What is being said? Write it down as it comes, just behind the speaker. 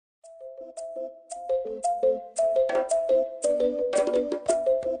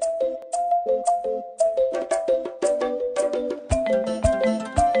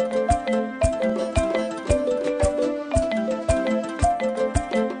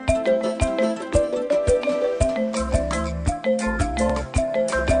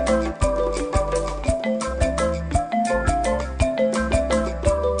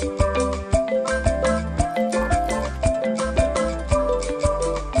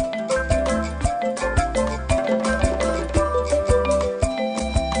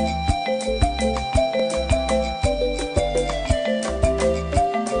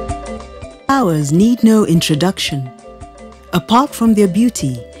Flowers need no introduction. Apart from their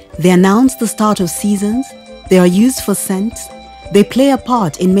beauty, they announce the start of seasons, they are used for scents, they play a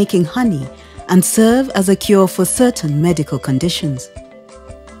part in making honey and serve as a cure for certain medical conditions.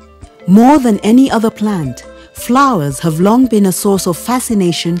 More than any other plant, flowers have long been a source of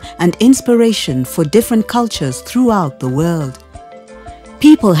fascination and inspiration for different cultures throughout the world.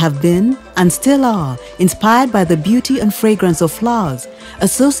 People have been, and still are, inspired by the beauty and fragrance of flowers,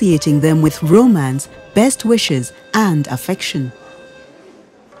 associating them with romance, best wishes, and affection.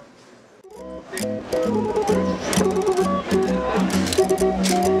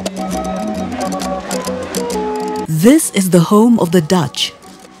 This is the home of the Dutch.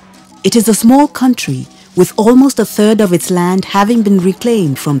 It is a small country with almost a third of its land having been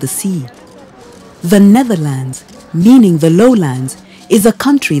reclaimed from the sea. The Netherlands, meaning the lowlands, is a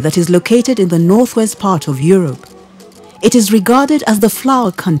country that is located in the northwest part of Europe. It is regarded as the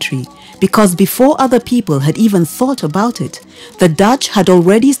flower country because before other people had even thought about it, the Dutch had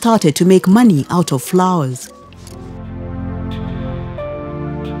already started to make money out of flowers.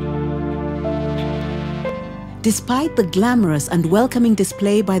 Despite the glamorous and welcoming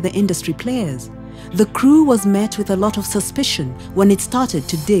display by the industry players, the crew was met with a lot of suspicion when it started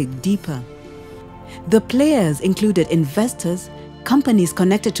to dig deeper. The players included investors, companies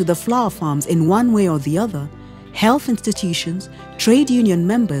connected to the flower farms in one way or the other, health institutions, trade union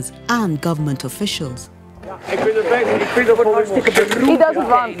members and government officials.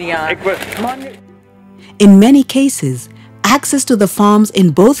 In many cases, access to the farms in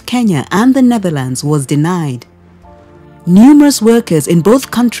both Kenya and the Netherlands was denied. Numerous workers in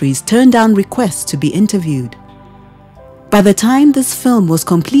both countries turned down requests to be interviewed. By the time this film was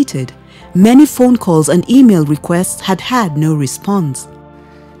completed, many phone calls and email requests had no response.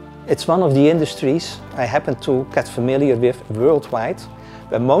 It's one of the industries I happen to get familiar with worldwide,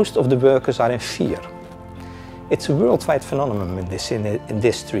 where most of the workers are in fear. It's a worldwide phenomenon in this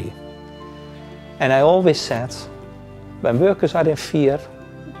industry. And I always said, when workers are in fear,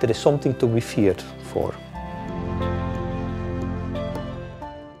 there is something to be feared for.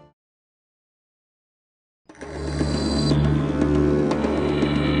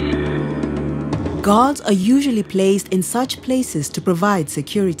 Guards are usually placed in such places to provide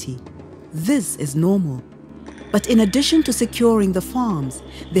security. This is normal. But in addition to securing the farms,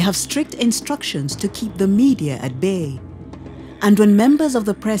 they have strict instructions to keep the media at bay. And when members of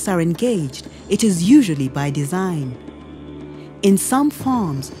the press are engaged, it is usually by design. In some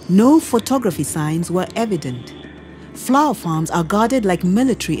farms, no photography signs were evident. Flower farms are guarded like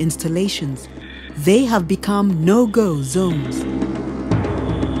military installations. They have become no-go zones.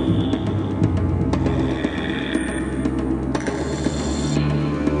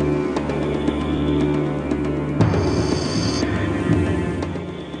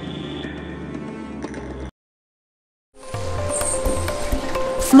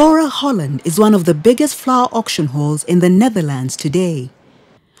 Flora Holland is one of the biggest flower auction halls in the Netherlands today.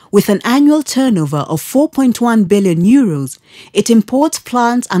 With an annual turnover of 4.1 billion euros, it imports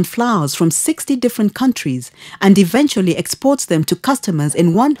plants and flowers from 60 different countries and eventually exports them to customers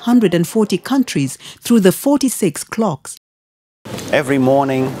in 140 countries through the 46 clocks. Every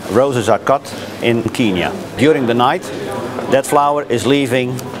morning, roses are cut in Kenya. During the night, that flower is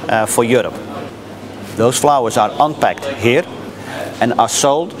leaving for Europe. Those flowers are unpacked here and are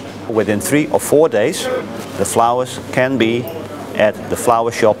sold within 3 or 4 days. The flowers can be at the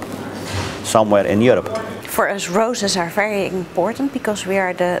flower shop somewhere in Europe. For us, roses are very important because we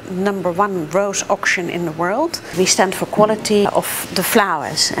are the #1 rose auction in the world. We stand for quality of the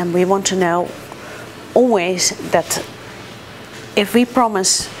flowers, and we want to know always that if we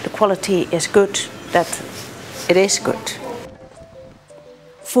promise the quality is good, that it is good.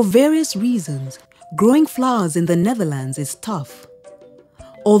 For various reasons, growing flowers in the Netherlands is tough.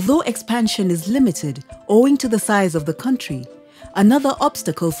 Although expansion is limited owing to the size of the country, another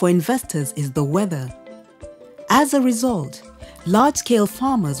obstacle for investors is the weather. As a result, large-scale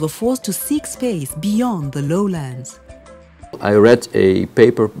farmers were forced to seek space beyond the lowlands. I read a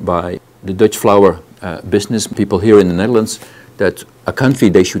paper by the Dutch flower business people here in the Netherlands that a country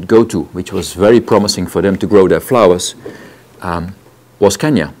they should go to, which was very promising for them to grow their flowers, was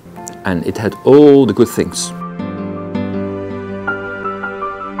Kenya. And it had all the good things.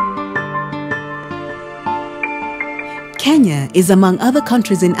 Kenya is among other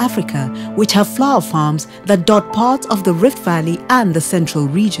countries in Africa which have flower farms that dot parts of the Rift Valley and the central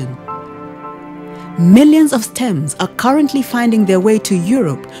region. Millions of stems are currently finding their way to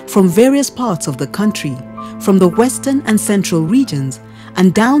Europe from various parts of the country, from the western and central regions,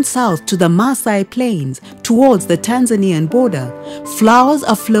 and down south to the Maasai Plains towards the Tanzanian border. Flowers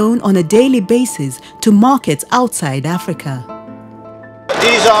are flown on a daily basis to markets outside Africa.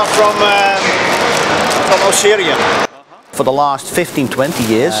 These are from Osirian. For the last 15-20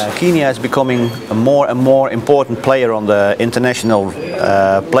 years, Kenya is becoming a more and more important player on the international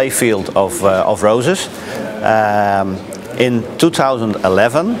playfield of roses. In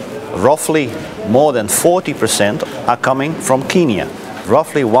 2011, roughly more than 40% are coming from Kenya.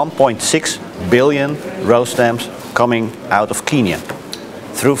 Roughly 1.6 billion rose stems coming out of Kenya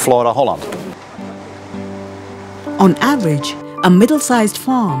through Flora Holland. On average, a middle-sized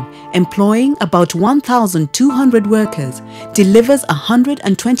farm employing about 1,200 workers delivers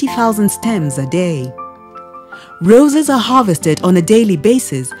 120,000 stems a day. Roses are harvested on a daily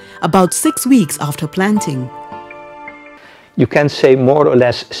basis about 6 weeks after planting. You can say more or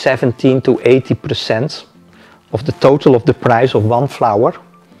less 17 to 80% of the total of the price of one flower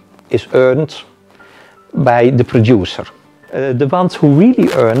is earned by the producer. The ones who really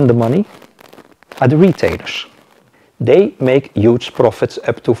earn the money are the retailers. They make huge profits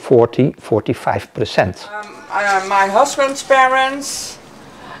up to 40–45%. My husband's parents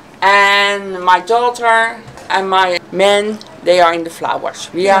and my daughter and my men, they are in the flowers.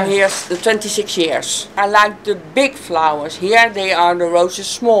 We are here 26 years. I like the big flowers. Here they are the roses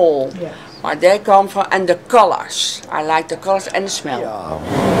small. Yes. But they come from, and the colors. I like the colors and the smell. Yeah.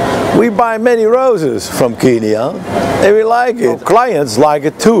 We buy many roses from Kenya and we like it. Clients like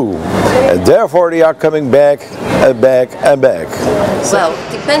it too. And therefore they are coming back and back and back. Well,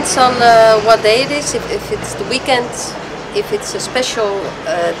 it depends on what day it is. If it's the weekend, if it's a special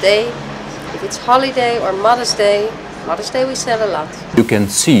day, if it's holiday or Mother's Day we sell a lot. You can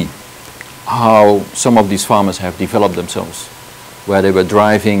see how some of these farmers have developed themselves, where they were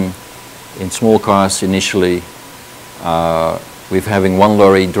driving in small cars initially, with having one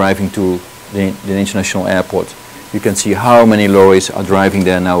lorry driving to the international airport. You can see how many lorries are driving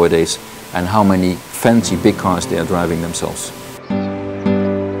there nowadays and how many fancy big cars they are driving themselves.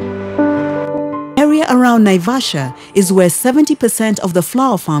 The area around Naivasha is where 70% of the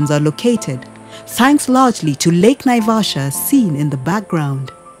flower farms are located, thanks largely to Lake Naivasha seen in the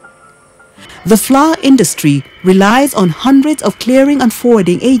background. The flower industry relies on hundreds of clearing and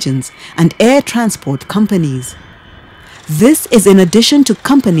forwarding agents and air transport companies. This is in addition to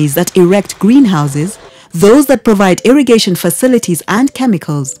companies that erect greenhouses, those that provide irrigation facilities and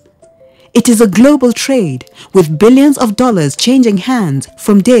chemicals. It is a global trade with billions of dollars changing hands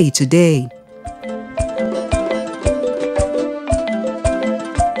from day to day.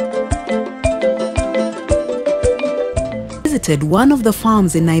 I visited one of the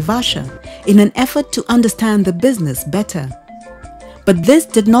farms in Naivasha in an effort to understand the business better. But this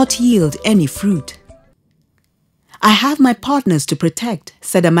did not yield any fruit. I have my partners to protect,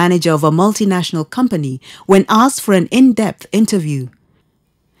 said a manager of a multinational company when asked for an in-depth interview.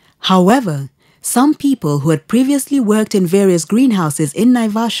 However, some people who had previously worked in various greenhouses in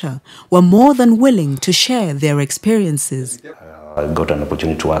Naivasha were more than willing to share their experiences. I got an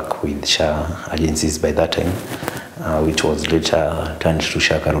opportunity to work with SHA agencies by that time, which was later turned to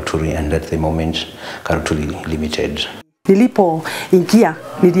SHA Karuturi, and at the moment Karuturi Limited. Nilipoingia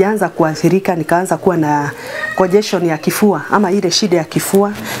nilianza kuathirika, nikaanza kuwa na congestion ya kifua ama ile shida ya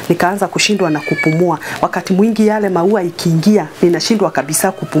kifua, nikaanza kushindwa na kupumua. Wakati mwingi yale maua ikiingia ninashindwa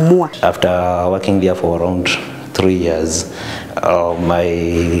kabisa kupumua. After working there for around 3 years,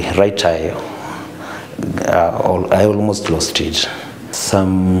 my right eye, I almost lost it.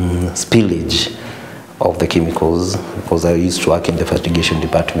 Some spillage of the chemicals, because I used to work in the fertigation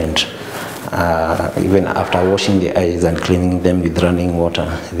department. Even after washing the eyes and cleaning them with running water,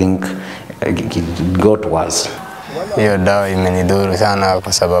 I think it got worse. Hiyo dawa imenidhuru sana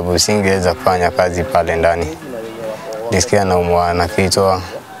kwa sababu singeweza kufanya kazi pale ndani. Nisikia naumwa na kichwa,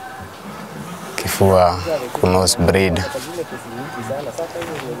 kifua, nose bleed.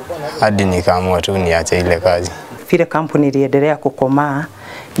 Hadi nikaamua tu niache ile kazi. Vile kampuni iliendelea kukomaa,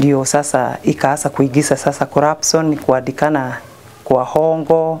 ndio sasa ikaanza kuigiza sasa corruption, kuadikana kwa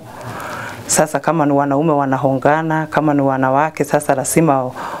hongo. Sasa kama ni wanaume wanahongana, kama ni wanawake sasa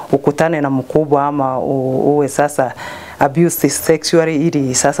lazima ukutane na mkubwa ama uwe sasa abused sexually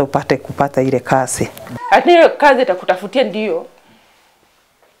ili sasa upate kupata ile kazi. Lakini hiyo kazi itakutafutia ndio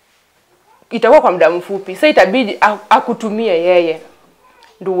itakuwa kwa muda mfupi. Sasa itabidi akutumie yeye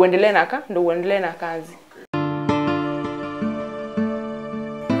ndio uendelee na kazi.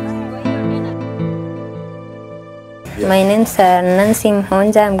 My name's Nancy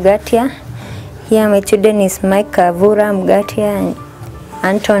Mhonja Mgatia. Here my children is Mike Kavura Mgatia and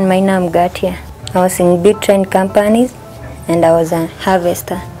Anton Maina Mgatia. I was in big train companies and I was a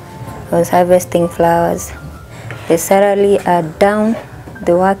harvester. I was harvesting flowers. The salary are down,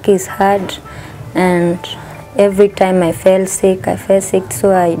 the work is hard, and every time I fell sick,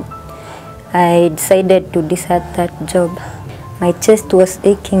 so I decided to desert that job. My chest was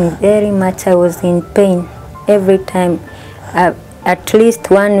aching very much, I was in pain every time. At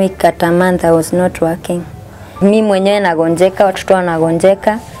least 1 week at a month I was not working. Mimi mwenyewe nagonjeka, watoto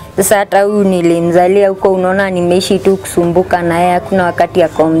wanagonjeka. Sasa hata huyu nilimzalia huko, unaona nimeishi tu kusumbuka na yeye, hakuna wakati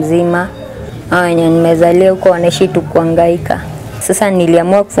yako mzima. Wenye nimezalia huko wanaishi tu kuhangaika. Sasa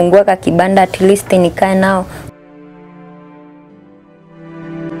niliamua kufungua kibanda at least nikae nao.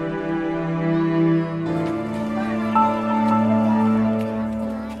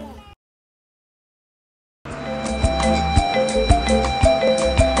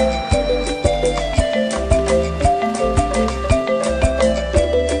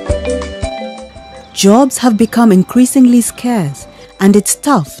 Jobs have become increasingly scarce, and it's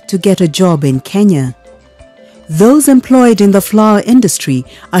tough to get a job in Kenya. Those employed in the flower industry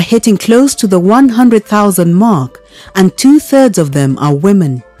are hitting close to the 100,000 mark, and 2/3 of them are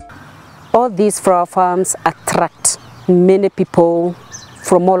women. All these flower farms attract many people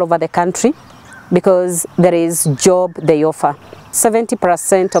from all over the country because there is job they offer.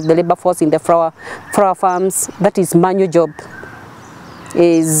 70% of the labor force in the flower farms, that is manual job,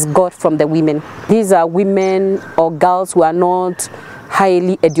 is got from the women. These are women or girls who are not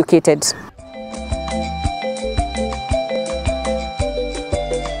highly educated.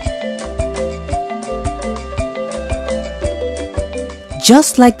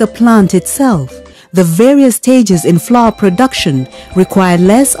 Just like the plant itself, the various stages in flower production require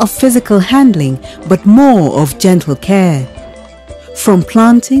less of physical handling but more of gentle care. From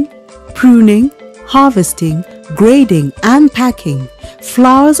planting, pruning, harvesting, grading and packing,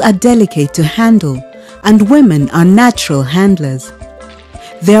 flowers are delicate to handle, and women are natural handlers.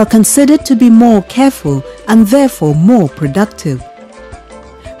 They are considered to be more careful and therefore more productive.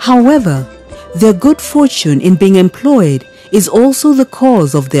 However, their good fortune in being employed is also the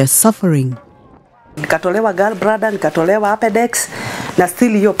cause of their suffering. Nikatolewa gallbladder, nikatolewa appendix, na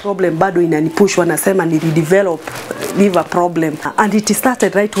still hiyo problem bado inanipush. Wanasema nilidevelop liver problem, and it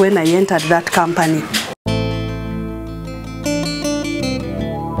started right when I entered that company.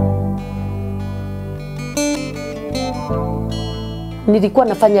 Nilikuwa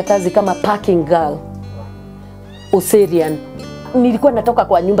nafanya kazi kama packing girl Oserian. Nilikuwa natoka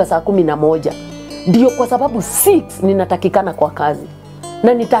kwa nyumba saa 11. Ndio kwa sababu 6 ninatakikana kwa kazi.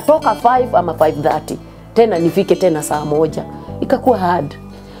 Na nitatoka 5 ama 5:30. Tena nifike tena saa 1. Ikakuwa hard.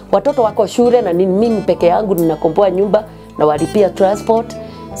 Watoto wako shule na mimi peke yangu ninakomboa nyumba na walipia transport.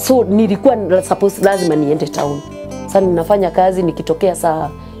 So nilikuwa lazima niende town. Sasa ninafanya kazi nikitokea saa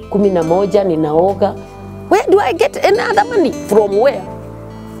 11 ninaoga. Where do I get another money? From where?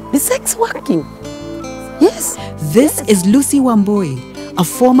 The sex working. Yes. This is Lucy Wamboi, a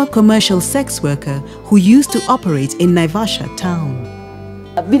former commercial sex worker who used to operate in Naivasha town.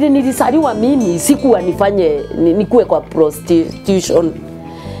 Vile nilisaliwa mimi sikuwa nikuwe kwa prostitution.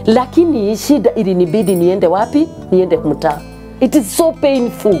 Lakini shida ilinibidi niende wapi? Niende mtaa. It is so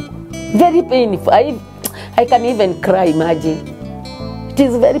painful. Very painful. I can even cry, imagine. It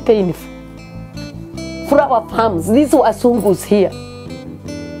is very painful. Flower farms, these wasungus here,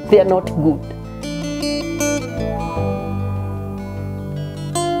 they are not good.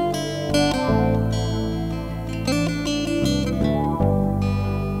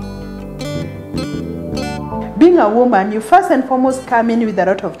 Being a woman, you first and foremost come in with a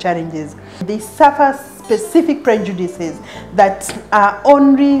lot of challenges. They suffer specific prejudices that are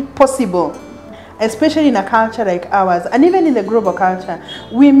only possible, especially in a culture like ours, and even in the global culture.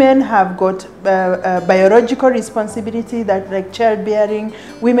 Women have got biological responsibility, that like childbearing.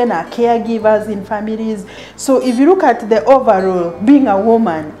 Women are caregivers in families. So if you look at the overall, being a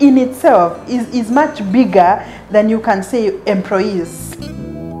woman in itself is much bigger than you can say employees.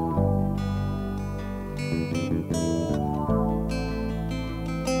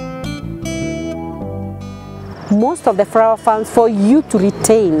 Most of the flower farms, for you to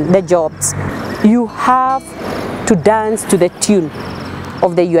retain the jobs, you have to dance to the tune.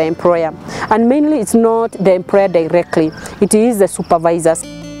 of your employer. And mainly it's not the employer directly, it is the supervisors.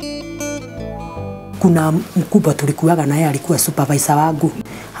 Kuna mkubwa tulikuwaga naye alikuwa supervisor wangu.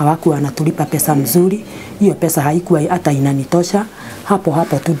 Hawakuwa anatulipa pesa mzuri. Hiyo pesa haikuwa hata inanitosha. Hapo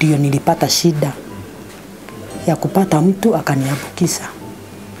tu ndio nilipata shida ya kupata mtu akaniambukisha.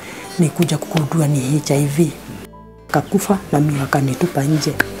 Nikuja kugundua ni HIV. Kakufa na mimi akanitupa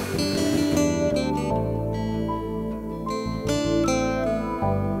nje.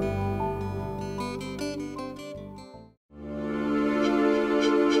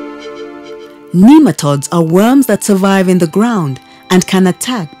 Nematodes are worms that survive in the ground and can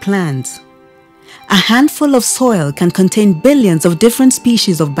attack plants. A handful of soil can contain billions of different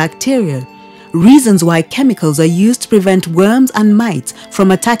species of bacteria, reasons why chemicals are used to prevent worms and mites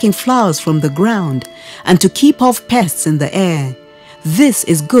from attacking flowers from the ground and to keep off pests in the air. This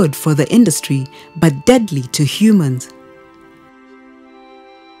is good for the industry, but deadly to humans.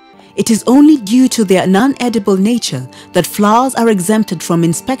 It is only due to their non-edible nature that flowers are exempted from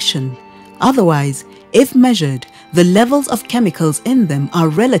inspection. Otherwise, if measured, the levels of chemicals in them are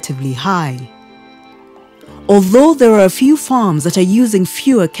relatively high. Although there are a few farms that are using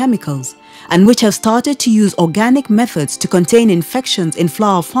fewer chemicals and which have started to use organic methods to contain infections in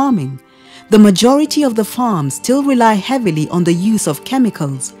flower farming, the majority of the farms still rely heavily on the use of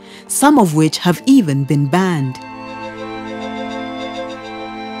chemicals, some of which have even been banned.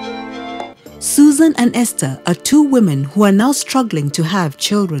 Susan and Esther are two women who are now struggling to have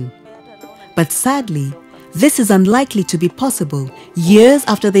children. But sadly, this is unlikely to be possible years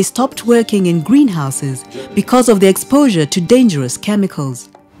after they stopped working in greenhouses because of the exposure to dangerous chemicals.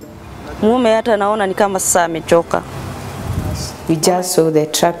 We just saw the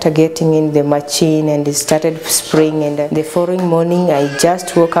tractor getting in the machine and it started spraying, and the following morning I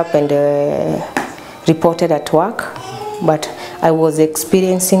just woke up and reported at work, but I was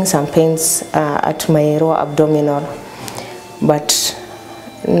experiencing some pains at my lower abdominal. But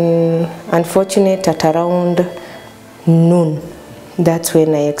unfortunate at around noon, that's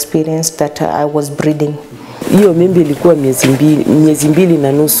when I experienced that I was bleeding. Hiyo mimba ilikuwa miezi mbili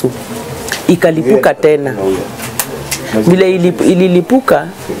na nusu. Ikalipuka tena. Bila ililipuka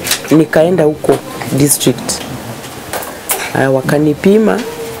nikaenda huko district. Wakanipima,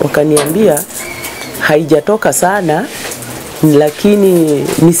 wakaniambia haijatoka sana, lakini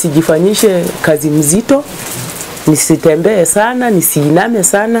nisijifanyishe kazi mzito, nisitembee sana, nisiiname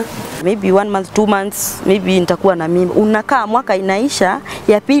sana. Maybe 1 month, 2 months, maybe nitakuwa na mimba. Unakaa mwaka inaisha,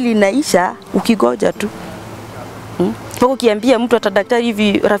 ya pili inaisha, ukigoja tu. Poko kiambia mtu ata daktari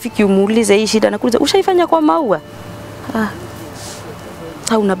hivi rafiki umuulize hii shida, nakuuliza ushaifanya kwa maua?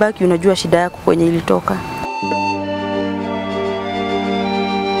 Unabaki unajua shida yako kwenye ilitoka.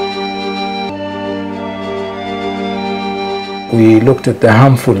 We looked at the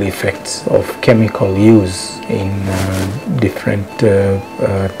harmful effects of chemical use in different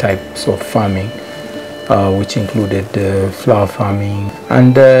types of farming, which included flower farming.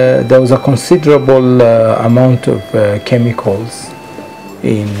 And there was a considerable amount of chemicals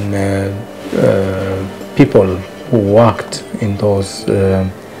in people who worked in those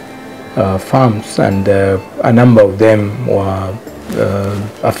farms, and a number of them were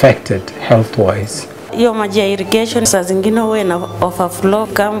affected health-wise. Hiyo maji ya irrigation saa zingine huwa na overflow,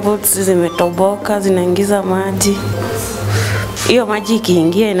 gumboots zimetoboka zinaingiza maji. Hiyo maji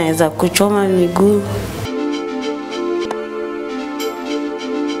ikiingia inaweza kuchoma miguu.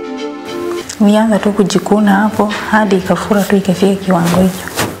 Nianza tu kujikuna hapo hadi ikafura tu ikafika kiwango hicho.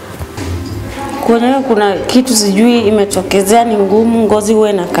 Kwenye kuna kitu sijui imetokezea, ni ngumu, ngozi huwa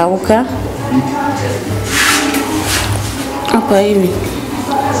inakauka. Hapa hivi.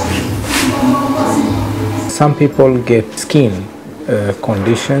 Some people get skin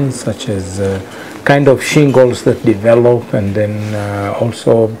conditions such as kind of shingles that develop, and then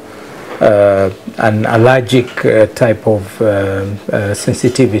also an allergic type of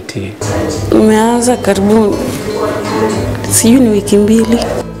sensitivity. Umeanza karibu sijui ni wiki mbili.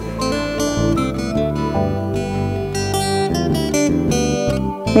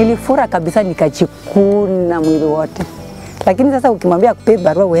 Nilifura kabisa, nikachikuna mwili wote. Lakini sasa ukimwambia kupe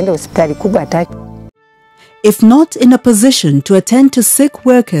barua uende hospitali kubwa hataki. If not in a position to attend to sick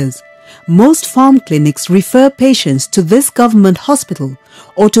workers, most farm clinics refer patients to this government hospital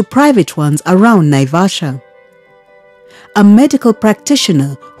or to private ones around Naivasha. A medical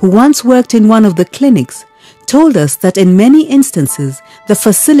practitioner who once worked in one of the clinics told us that in many instances, the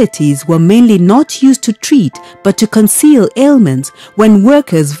facilities were mainly not used to treat but to conceal ailments when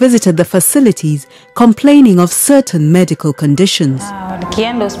workers visited the facilities complaining of certain medical conditions.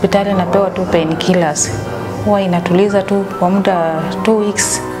 Nikienda hospitali napewa tu painkillers. huwa inatuliza tu kwa muda 2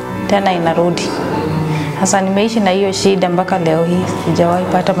 weeks tena inarudi. Sasa nimeishi na hiyo shida mpaka leo hii sijawahi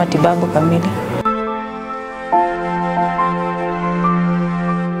pata matibabu kamili.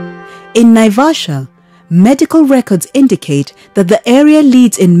 In Naivasha, medical records indicate that the area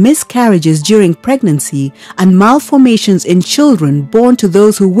leads in miscarriages during pregnancy and malformations in children born to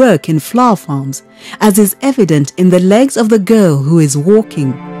those who work in flower farms, as is evident in the legs of the girl who is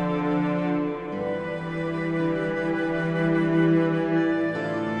walking.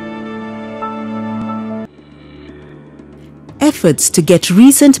 Efforts to get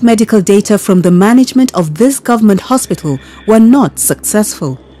recent medical data from the management of this government hospital were not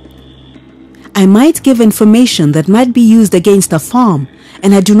successful. I might give information that might be used against a farm,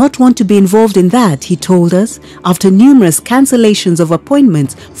 and I do not want to be involved in that, he told us, after numerous cancellations of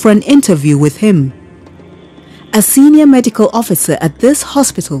appointments for an interview with him. A senior medical officer at this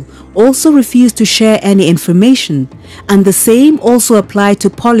hospital also refused to share any information, and the same also applied to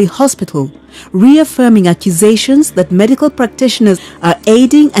Poly Hospital, reaffirming accusations that medical practitioners are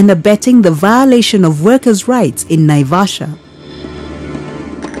aiding and abetting the violation of workers' rights in Naivasha.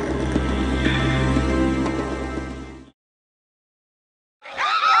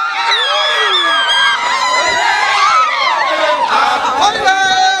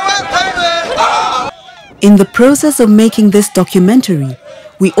 In the process of making this documentary,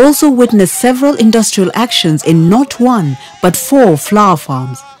 we also witnessed several industrial actions in not 1 but 4 flower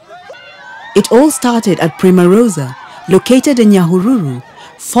farms. It all started at Primarosa, located in Nyahururu,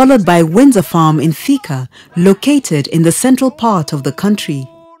 followed by Windsor Farm in Thika, located in the central part of the country.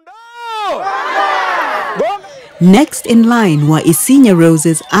 Next in line were Isinya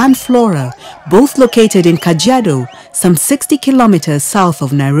Roses and Flora, both located in Kajiado, some 60 kilometers south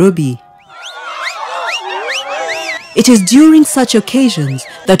of Nairobi. It is during such occasions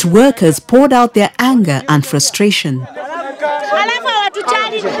that workers poured out their anger and frustration.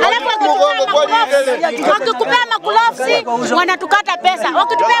 Wakikupea makulofu wanatukata pesa,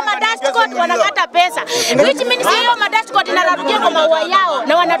 wakitupea madust coat wanakata pesa, which means hiyo madust coat inararukia kwa maua yao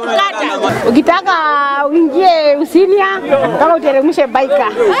na wanatukata. Ukitaka uingie usinia kama uteremshe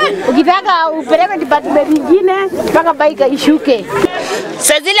baika, ukitaka upeleke department nyingine mpaka baika ishuke.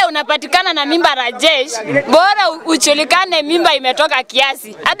 Sasa zile unapatikana na mimba Rajesh, bora uchulikane mimba imetoka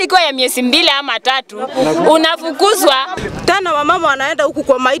kiasi, hadi kwa ya miezi 2 ama 3 unafukuzwa. Tena wamama wanaenda huku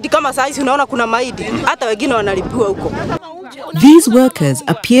kwa maidi kama saizi unaona kuna maidi, hata wengine wanalipiwa huko. These workers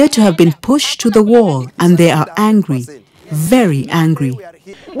appear to have been pushed to the wall and they are angry, very angry.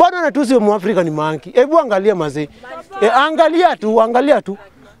 Bwana natusi Mwafrika ni manki. Hebu angalia mazee. Angalia tu.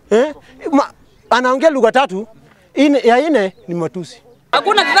 Anaongea lugha 3. Ya ine ni matusi.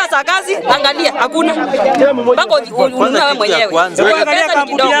 Hakuna vifaa za kazi, angalia, hakuna. Mpaka ununue mwenyewe.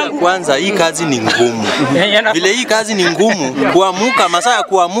 Kwanza hii kazi ni ngumu. Vile hii kazi ni ngumu, kuamuka masaa ya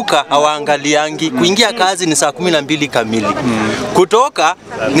kuamuka hawaangaliangi. Kuingia kazi ni saa 12 kamili. Kutoka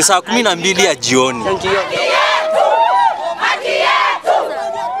ni saa 12 ya jioni.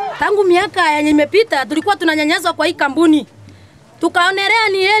 Tangu miaka yenye imepita tulikuwa tunanyanyazwa kwa hii kampuni. Tukaonerea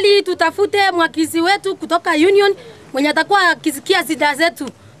ni heli tutafute mwakizi wetu kutoka union mwenye atakuwa akisikia shida zetu.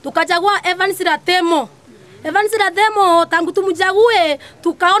 Tukachagua Evans Ratemo. Evans Ratemo tangu tumchague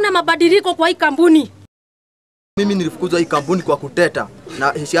tukaona mabadiliko kwa hii kampuni. Mimi nilifukuzwa hii kampuni kwa kuteta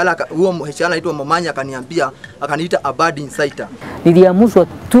na Heshiala, huo Heshiala anaitwa Momanya akaniambia, akaniita a bad insider. Niliamuzwa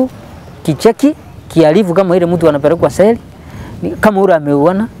tu kicheki kialivu kama ile mtu anapelekwa seli, kama ule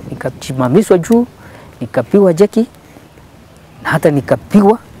ameuona, nikachimamishwa juu, nikapiwa jeki na hata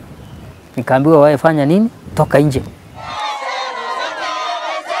nikapigwa, nikaambiwa wae fanya nini, toka nje.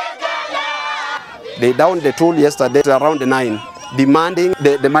 They downed the tool yesterday around 9, demanding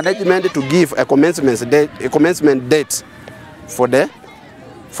the management to give a commencement date for the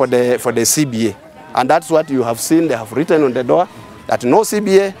CBA, and that's what you have seen. They have written on the door that no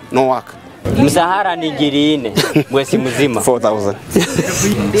CBA, no work. Msahara ni ngiri 4 mwezi mzima 4,000.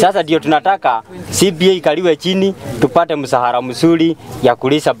 Sasa ndio tunataka CBA ikaliwe chini tupate msahara mzuri ya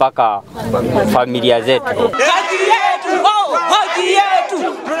kulisha mpaka familia zetu.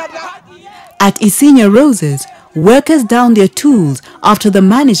 At Isinya Roses, workers downed their tools after the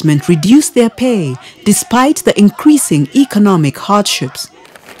management reduced their pay despite the increasing economic hardships.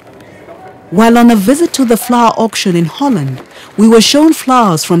 While on a visit to the flower auction in Holland, we were shown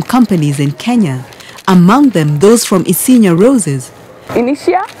flowers from companies in Kenya, among them those from Isinya Roses.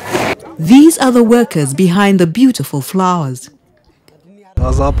 Initia? These are the workers behind the beautiful flowers.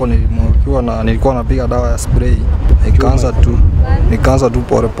 Sasa hapo nilikuwa napiga dawa ya spray, nikaanza tu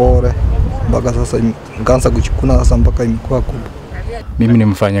pole mpaka sasa nikaanza kuchukuna sasa mpaka imekuwa kubwa. Mimi ni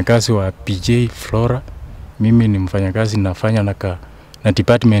mfanyakazi wa PJ Flora. Mimi ni mfanyakazi nafanya na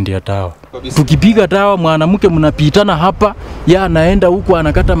department ya dawa. Tukipiga dawa mwanamke mnapitana hapa, ya anaenda huku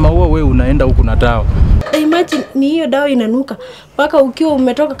anakata maua, wewe unaenda huku na dawa. Imagine ni hiyo dawa inanuka mpaka ukiwa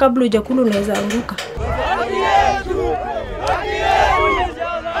umetoka kabla hujakula unaweza anguka.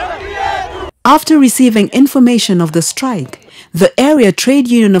 After receiving information of the strike, the area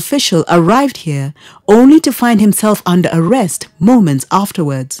trade union official arrived here only to find himself under arrest moments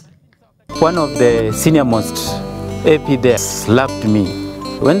afterwards. One of the senior most AP there slapped me.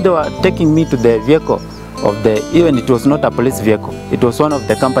 When they were taking me to the vehicle of even it was not a police vehicle, it was one of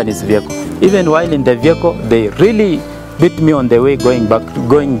the company's vehicle. Even while in the vehicle, they really beat me on the way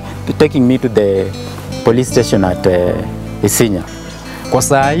taking me to the police station at Isinya. Kwa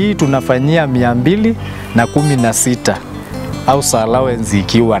saa hii tunafanyia 216 house allowance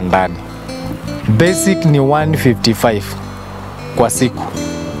ikiwa ndani. Basic ni 155 kwa siku.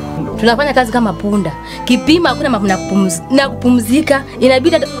 Tunafanya kazi kama punda. Kipima hakuna na kupumzika,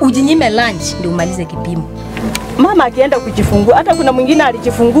 inabidi ujinyime lunch ndio umalize kipimo. Mama akienda kujifungua, hata kuna mwingine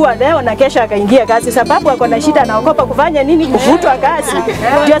alijifungua leo na kesho akaingia kazi sababu ako na shida, anaogopa kufanya nini, kufutwa kazi.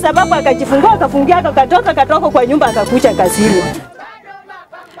 Ndio sababu akajifungua, akafungia, akatoka kwa nyumba akakuja kazini.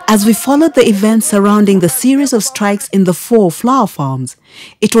 As we followed the events surrounding the series of strikes in the 4 flower farms,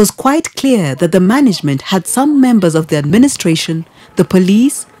 it was quite clear that the management had some members of the administration, the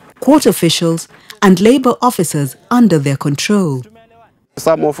police, court officials, and labor officers under their control.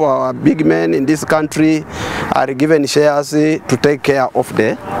 Some of our big men in this country are given shares to take care of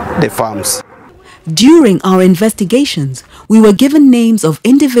the farms. During our investigations, we were given names of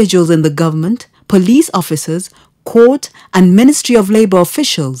individuals in the government, police officers, court and Ministry of Labour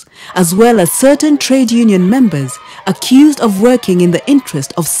officials, as well as certain trade union members accused of working in the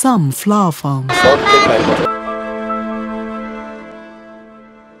interest of some flower farms.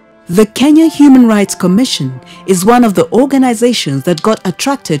 The Kenya Human Rights Commission is one of the organizations that got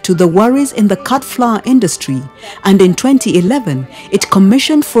attracted to the worries in the cut flower industry, and in 2011 it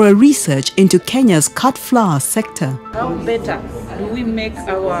commissioned for a research into Kenya's cut flower sector. How better do we make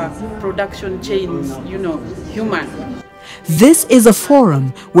our production chains, human? This is a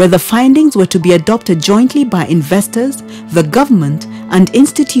forum where the findings were to be adopted jointly by investors, the government, and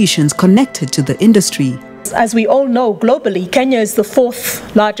institutions connected to the industry. As we all know, globally, Kenya is the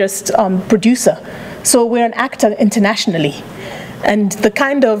 4th largest producer. So we're an actor internationally. And the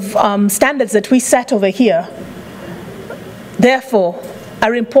kind of standards that we set over here, therefore,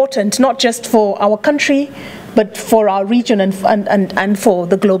 are important not just for our country, but for our region and for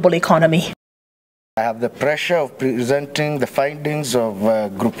the global economy. I have the pressure of presenting the findings of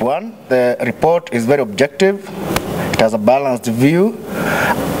Group 1. The report is very objective. It has a balanced view,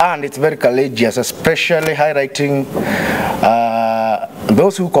 and it's very courageous, especially highlighting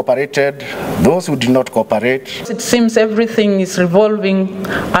those who cooperated, those who did not cooperate. It seems everything is revolving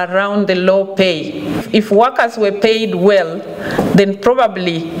around the low pay. If workers were paid well, then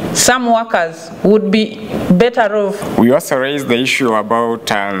probably some workers would be better off. We also raised the issue about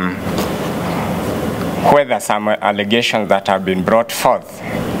whether some allegations that have been brought forth,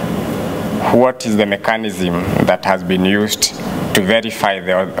 what is the mechanism that has been used to verify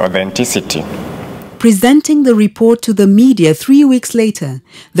the authenticity? Presenting the report to the media 3 weeks later,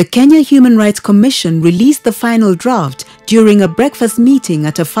 the Kenya Human Rights Commission released the final draft during a breakfast meeting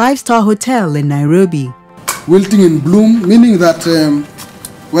at a 5-star hotel in Nairobi. Wilting in bloom, meaning that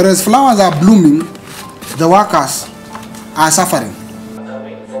whereas flowers are blooming, the workers are suffering.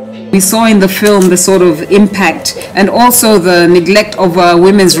 We saw in the film the sort of impact and also the neglect of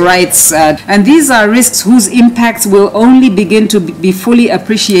women's rights. And these are risks whose impacts will only begin to be fully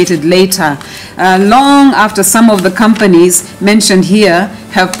appreciated later, long after some of the companies mentioned here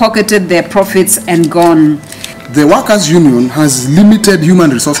have pocketed their profits and gone. The workers' union has limited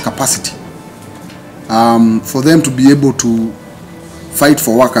human resource capacity for them to be able to fight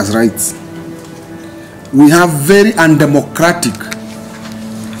for workers' rights. We have very undemocratic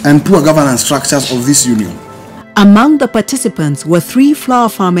and poor governance structures of this union. Among the participants were 3 flower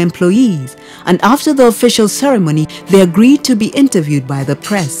farm employees, and after the official ceremony, they agreed to be interviewed by the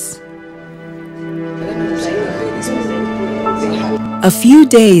press. A few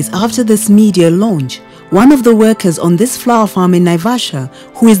days after this media launch, one of the workers on this flower farm in Naivasha,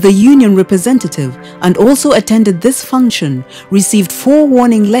 who is the union representative and also attended this function, received 4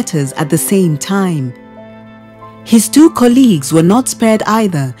 warning letters at the same time. His 2 colleagues were not spared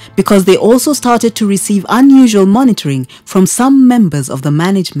either, because they also started to receive unusual monitoring from some members of the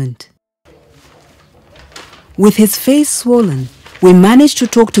management. With his face swollen, we managed to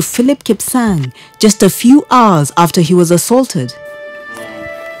talk to Philip Kipsang just a few hours after he was assaulted.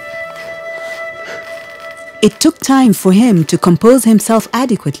 It took time for him to compose himself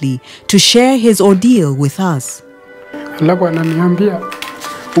adequately to share his ordeal with us. Alafu ananiambia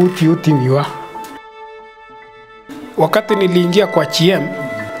uti miwa. Wakati niliingia kwa GM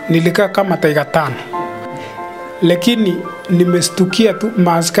nilikaa kama dakika 5. Lakini nimestukia tu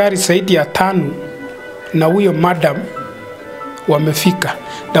maaskari zaidi ya 5 na huyo madam wamefika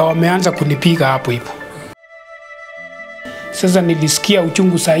na wameanza kunipiga hapo hivyo. Sasa nilisikia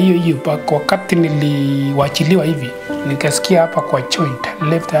uchungu saa hiyo wakati niliwachiliwa hivi, nikasikia hapa kwa joint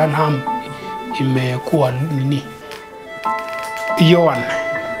left hand arm imekuwa nini. Johan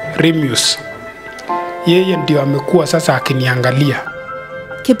Remius yeye ndio amekuwa sasa akiniangalia.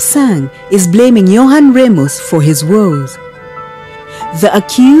 Kipsang is blaming Johan Remus for his woes. The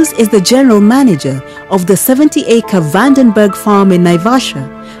accused is the general manager of the 70-acre Vandenberg farm in Naivasha,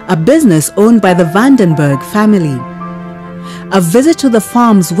 a business owned by the Vandenberg family. A visit to the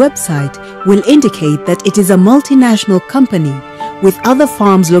farm's website will indicate that it is a multinational company with other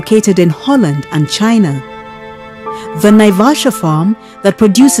farms located in Holland and China. The Naivasha farm, that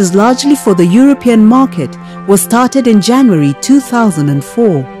produces largely for the European market, was started in January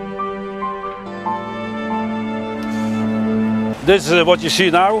 2004. This is what you see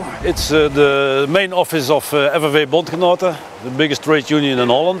now. It's the main office of FNV Bondgenoten, the biggest trade union in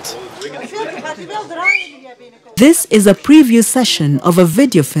Holland. This is a preview session of a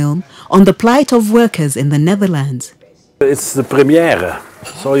video film on the plight of workers in the Netherlands. It's the premiere,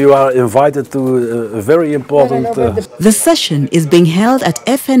 so you are invited to a very important... The session is being held at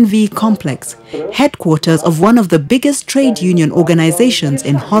FNV Complex, headquarters of one of the biggest trade union organizations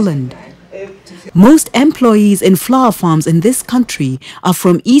in Holland. Most employees in flower farms in this country are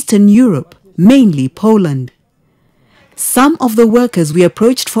from Eastern Europe, mainly Poland. Some of the workers we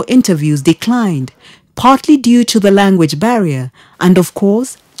approached for interviews declined, partly due to the language barrier and, of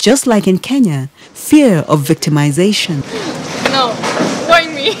course, just like in Kenya, fear of victimization. No,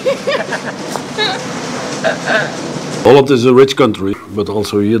 join me. Holland is a rich country, but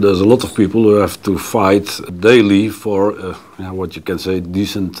also here there's a lot of people who have to fight daily for what you can say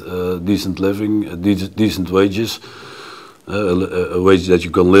decent living, decent wages, a wage that you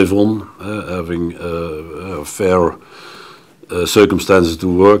can live on, having fair circumstances to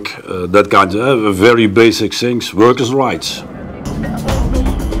work, that kind of very basic things, workers' rights.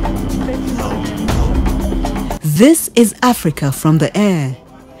 This is Africa from the air.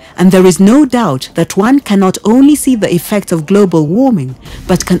 And there is no doubt that one cannot only see the effects of global warming,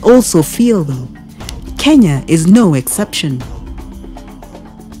 but can also feel them. Kenya is no exception.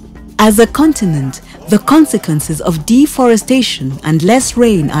 As a continent, the consequences of deforestation and less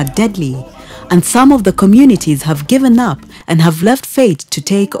rain are deadly, and some of the communities have given up and have left fate to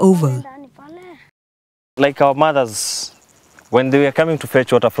take over. Like our mothers, when they were coming to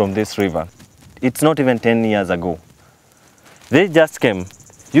fetch water from this river, it's not even 10 years ago. They just came.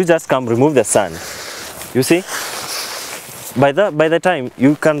 You just come, remove the sand. You see? By the time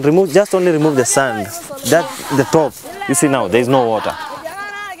you can just only remove the sand, the top. You see now, there is no water.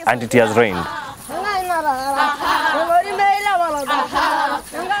 And it has rained.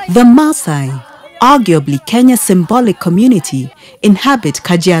 The Maasai, arguably Kenya's symbolic community, inhabit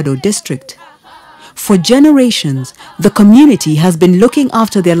Kajiado district. For generations, the community has been looking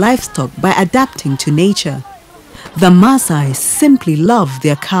after their livestock by adapting to nature. The Maasai simply love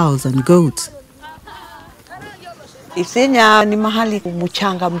their cows and goats. Isinya ni mahali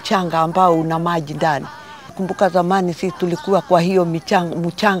mchanga ambao una maji ndani. Kumbuka zamani sisi tulikuwa kwa hiyo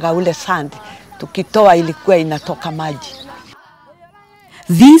mchanga ule sand. Tukitoa ilikuwa inatoka maji.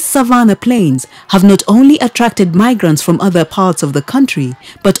 These savanna plains have not only attracted migrants from other parts of the country,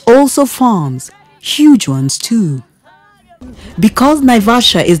 but also farms, huge ones too. Because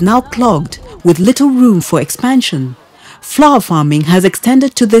Naivasha is now clogged with little room for expansion, flower farming has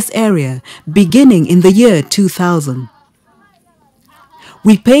extended to this area beginning in the year 2000.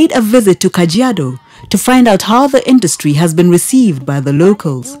 We paid a visit to Kajiado to find out how the industry has been received by the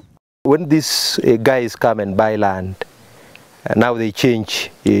locals. When these guys come and buy land, now they change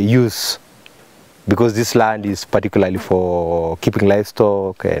use, because this land is particularly for keeping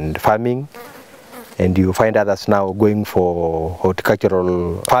livestock and farming. And you find others now going for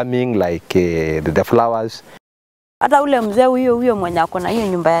horticultural farming, like the flowers. Hata ule mzee huyo mwenye ako na hiyo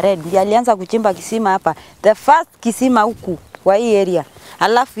nyumba ya red ndiye alianza kuchimba kisima hapa, the first kisima huku kwa hii area.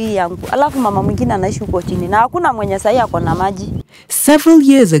 Alafu hii yangu, alafu mama mwingine anaishi huko chini na hakuna mwenye sahi ako na maji. Several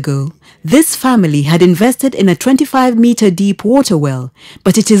years ago, this family had invested in a 25-meter deep water well,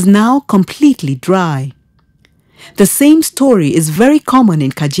 but it is now completely dry. The same story is very common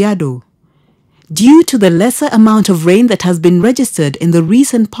in Kajiado. Due to the lesser amount of rain that has been registered in the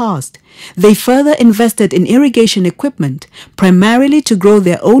recent past, they further invested in irrigation equipment, primarily to grow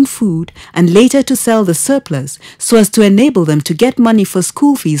their own food and later to sell the surplus so as to enable them to get money for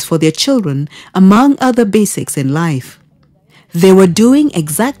school fees for their children, among other basics in life. They were doing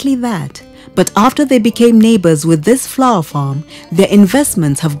exactly that, but after they became neighbors with this flower farm, their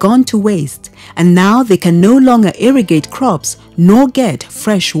investments have gone to waste, and now they can no longer irrigate crops nor get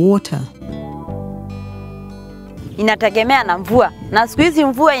fresh water. Inategemea na mvua. Na siku hizi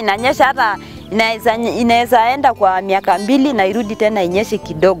mvua inanyesha hata inaweza enda kwa miaka 2 na irudi tena inyeshe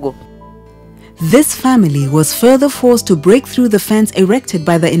kidogo. This family was further forced to break through the fence erected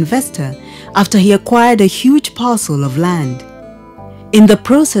by the investor after he acquired a huge parcel of land. In the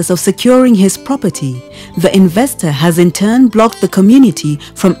process of securing his property, the investor has in turn blocked the community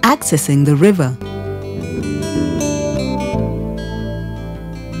from accessing the river.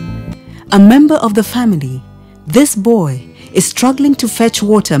 A member of the family, this boy, is struggling to fetch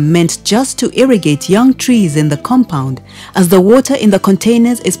water meant just to irrigate young trees in the compound, as the water in the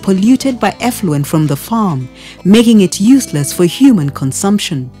containers is polluted by effluent from the farm, making it useless for human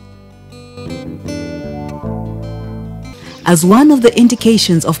consumption. As one of the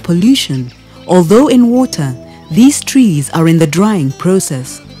indications of pollution, although in water, these trees are in the drying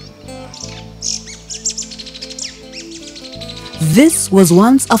process. This was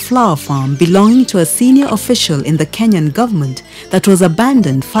once a flower farm belonging to a senior official in the Kenyan government that was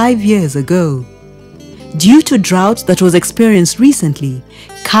abandoned 5 years ago. Due to drought that was experienced recently,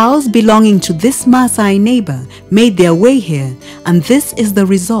 cows belonging to this Maasai neighbor made their way here, and this is the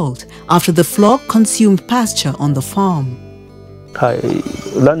result after the flock consumed pasture on the farm. I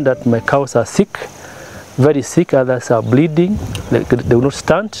learned that my cows are sick, very sick, others are bleeding, they will not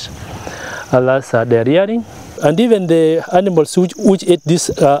stand, others are rearing. And even the animals which ate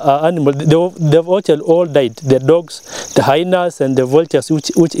this animal, they've all died. The dogs, the hyenas and the vultures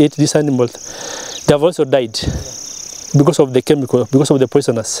which ate these animals, they have also died because of the chemical, because of the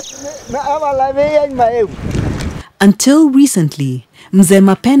poisonous. Until recently, Mzee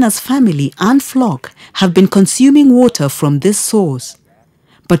Mapena's family and flock have been consuming water from this source.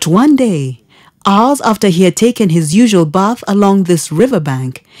 But one day, hours after he had taken his usual bath along this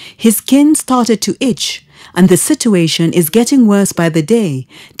riverbank, his skin started to itch, and the situation is getting worse by the day,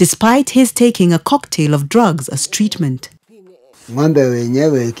 despite his taking a cocktail of drugs as treatment. Ng'ombe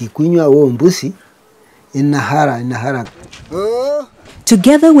wenyewe ikikunywa huo mbuzi inahara.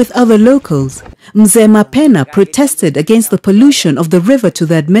 Together with other locals, Mzee Mapena protested against the pollution of the river to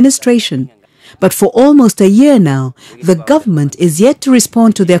the administration. But for almost a year now, the government is yet to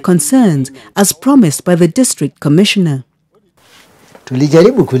respond to their concerns as promised by the district commissioner.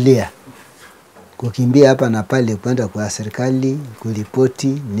 Tulijaribu kukimbia hapa na pale kwenda kwa serikali, kuripoti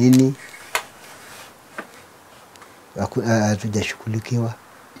nini, hatujashughulikiwa.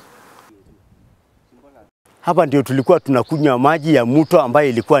 Hapa ndio tulikuwa tunakunywa maji ya mto ambayo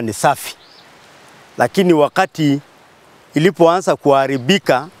ilikuwa ni safi. Lakini wakati ilipoanza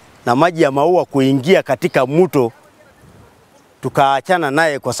kuharibika na maji ya maua kuingia katika mto, tukaachana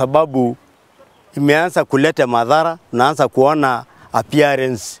naye kwa sababu imeanza kuleta madhara. Tunaanza kuona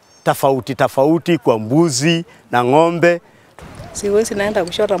appearance tofauti kwa mbuzi na ng'ombe. Siwezi naenda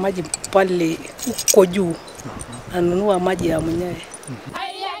kushota maji pale huko juu, nanunua maji ya mwenyewe.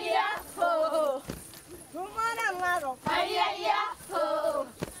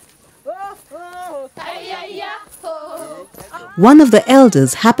 One of the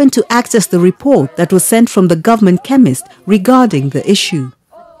elders happened to access the report that was sent from the government chemist regarding the issue.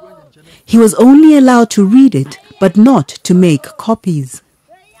 He was only allowed to read it, but not to make copies.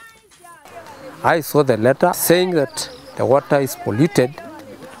 I saw the letter saying that the water is polluted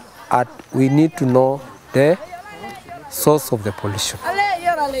and we need to know the source of the pollution.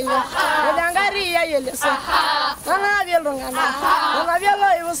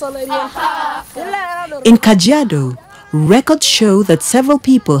 In Kajiado, records show that several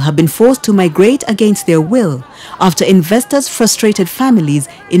people have been forced to migrate against their will after investors frustrated families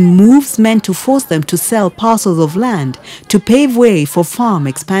in moves meant to force them to sell parcels of land to pave way for farm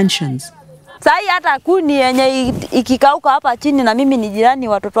expansions. Sai hata kuni yenye ikikauka hapa chini na mimi ni jirani,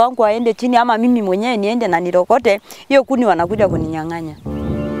 watoto wangu waende chini ama mimi mwenyewe niende na nirokote, hiyo kuni wanakuja kuninyang'anya.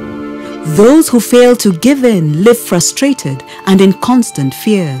 Those who fail to give in live frustrated and in constant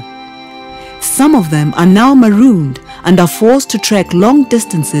fear. Some of them are now marooned and are forced to trek long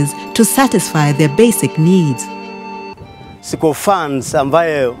distances to satisfy their basic needs. Siko fans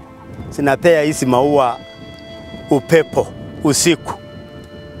ambayo zinapea hizi maua upepo usiku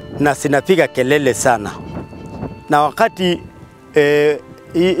na zinapiga kelele sana. Na wakati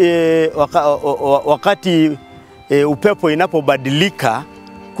wakati upepo inapobadilika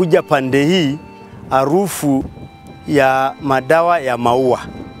kuja pande hii, harufu ya madawa ya maua.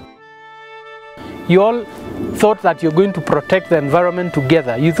 You all thought that you're going to protect the environment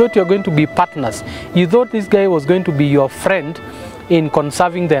together. You thought you're going to be partners. You thought this guy was going to be your friend in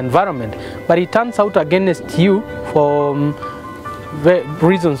conserving the environment. But it turns out against you for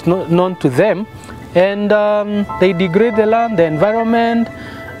reasons known to them. And they degrade the land, the environment,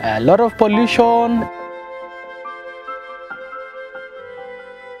 a lot of pollution.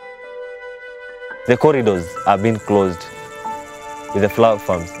 The corridors are being closed with the flower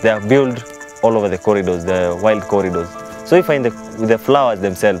farms. They are built all over the corridors, the wild corridors. So you find the flowers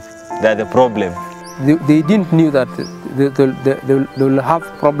themselves, they are the problem. They didn't know that they will have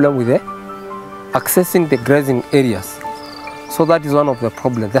problem with accessing the grazing areas. So that is one of the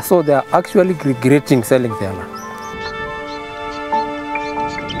problems. So they are actually regretting selling their land.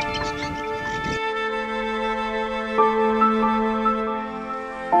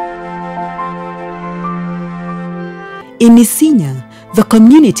 In Isinya, the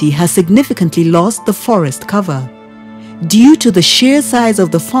community has significantly lost the forest cover. Due to the sheer size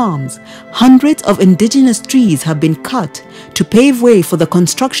of the farms, hundreds of indigenous trees have been cut to pave way for the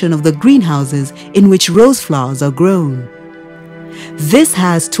construction of the greenhouses in which rose flowers are grown. This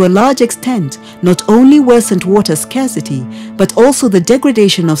has, to a large extent, not only worsened water scarcity, but also the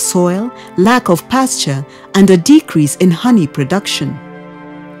degradation of soil, lack of pasture, and a decrease in honey production.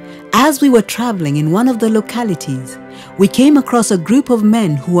 As we were traveling in one of the localities, we came across a group of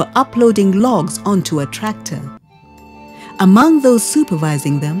men who were uploading logs onto a tractor. Among those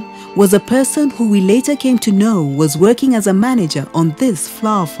supervising them was a person who we later came to know was working as a manager on this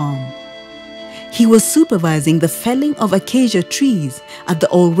flower farm. He was supervising the felling of acacia trees at the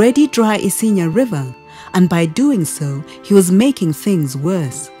already dry Isinya River, and by doing so, he was making things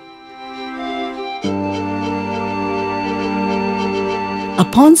worse.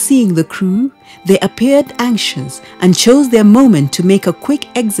 Upon seeing the crew, they appeared anxious and chose their moment to make a quick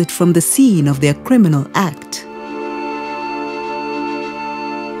exit from the scene of their criminal act.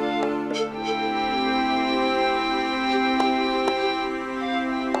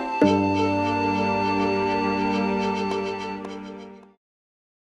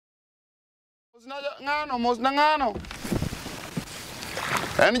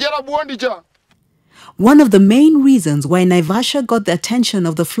 One of the main reasons why Naivasha got the attention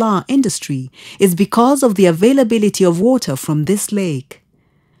of the flower industry is because of the availability of water from this lake.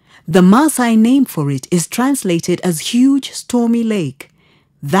 The Maasai name for it is translated as Huge Stormy Lake.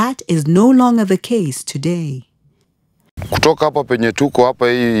 That is no longer the case today. Kutoka hapa penye tuko hapa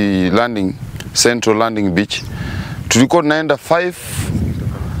hii landing, Central Landing Beach, tulikuwa tunaenda 5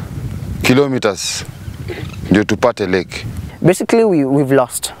 kilometers ndio tupate lake. Basically, we've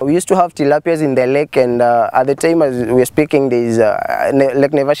lost. We used to have tilapias in the lake, and at the time as we are speaking,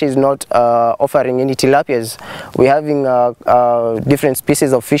 Lake Naivasha is not offering any tilapias. We're having different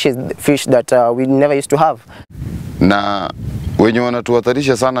species of fish that we never used to have. Na wenye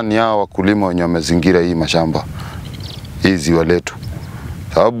wanatuhatarisha sana ni hao wakulima wenye wamezingira hii mashamba, hii ziwa letu.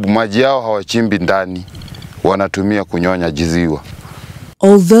 Sababu maji yao hawachimbi ndani, wanatumia kunyonya jiziwa.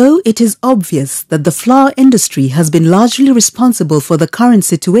 Although it is obvious that the flower industry has been largely responsible for the current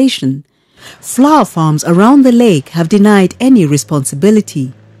situation, flower farms around the lake have denied any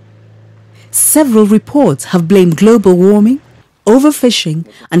responsibility. Several reports have blamed global warming, overfishing,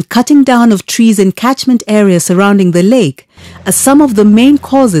 and cutting down of trees in catchment areas surrounding the lake as some of the main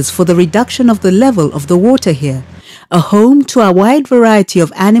causes for the reduction of the level of the water here, a home to a wide variety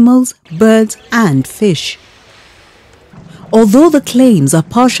of animals, birds, and fish. Although the claims are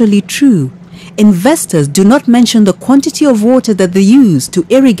partially true, investors do not mention the quantity of water that they use to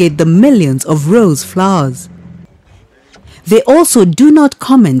irrigate the millions of rose flowers. They also do not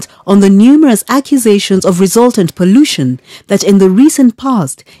comment on the numerous accusations of resultant pollution that in the recent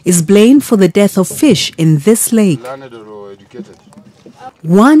past is blamed for the death of fish in this lake.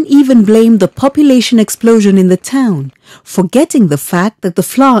 One even blamed the population explosion in the town, forgetting the fact that the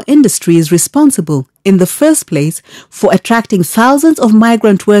flower industry is responsible, in the first place, for attracting thousands of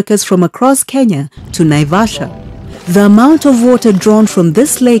migrant workers from across Kenya to Naivasha. The amount of water drawn from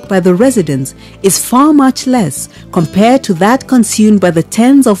this lake by the residents is far much less compared to that consumed by the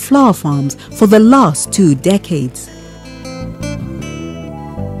tens of flower farms for the last 2 decades.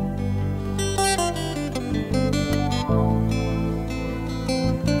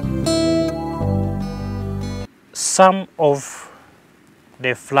 Some of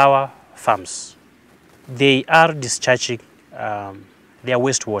the flower farms, they are discharging their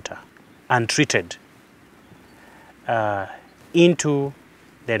wastewater untreated into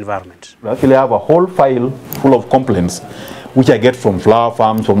the environment. We actually have a whole file full of complaints which I get from flower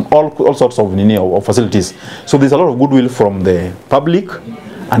farms, from all sorts of facilities. So there's a lot of goodwill from the public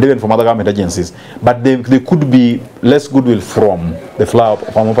and even from other government agencies. But there could be less goodwill from the flower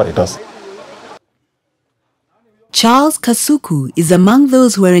farm operators. Charles Kasuku is among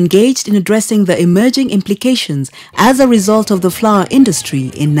those who are engaged in addressing the emerging implications as a result of the flower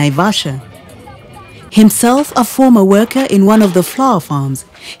industry in Naivasha. Himself a former worker in one of the flower farms,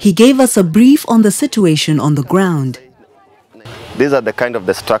 he gave us a brief on the situation on the ground. These are the kind of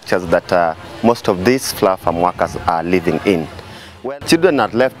the structures that most of these flower farm workers are living in. Well, children are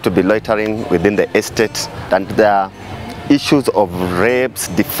left to be loitering within the estate, and there are issues of rapes,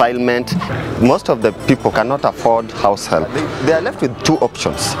 defilement. Most of the people cannot afford house help. They are left with two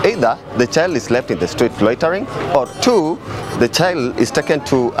options. Either the child is left in the street loitering, or two, the child is taken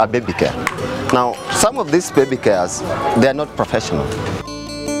to a baby care. Now, some of these baby cares, they are not professional.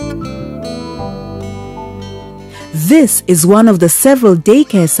 This is one of the several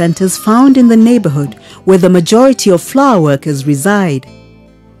daycare centers found in the neighborhood where the majority of flower workers reside.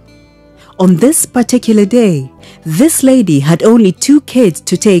 On this particular day, this lady had only 2 kids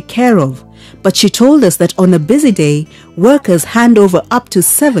to take care of, but she told us that on a busy day, workers hand over up to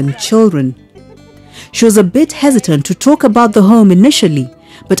 7 children. She was a bit hesitant to talk about the home initially,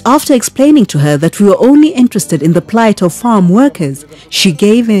 but after explaining to her that we were only interested in the plight of farm workers, she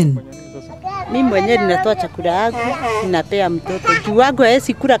gave in. Mimi mwenyewe ninatoa chakula yangu, ninapea mtoto. Juu wangu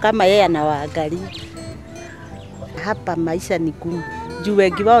hawezi kula kama yeye anawaangalia. Hapa maisha ni gumu. Juu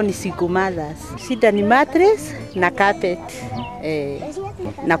wengi wao ni single mothers. Shida ni mattress na carpet.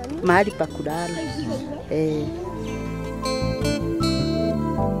 Na mahali pa kulala.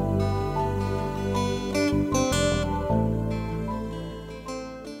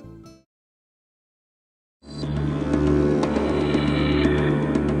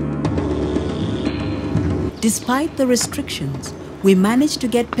 Despite the restrictions, we managed to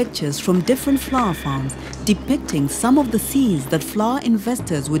get pictures from different flower farms depicting some of the scenes that flower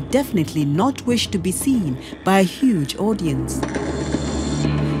investors would definitely not wish to be seen by a huge audience.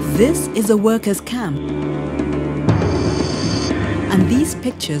 This is a workers' camp, and these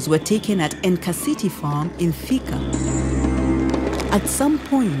pictures were taken at Enkasiti farm in Thika. At some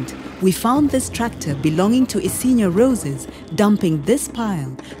point, we found this tractor belonging to Isinya Roses dumping this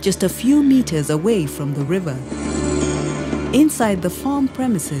pile just a few meters away from the river. Inside the farm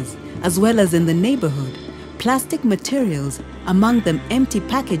premises, as well as in the neighborhood, plastic materials, among them empty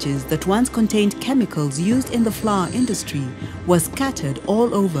packages that once contained chemicals used in the flower industry, were scattered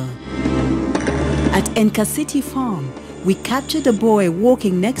all over. At Enkasiti farm, we captured a boy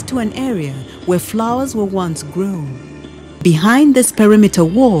walking next to an area where flowers were once grown. Behind this perimeter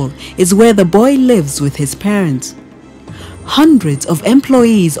wall is where the boy lives with his parents. Hundreds of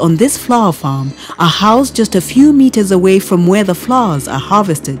employees on this flower farm are housed just a few meters away from where the flowers are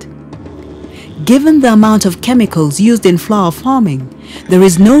harvested. Given the amount of chemicals used in flower farming, there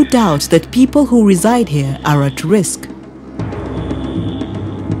is no doubt that people who reside here are at risk.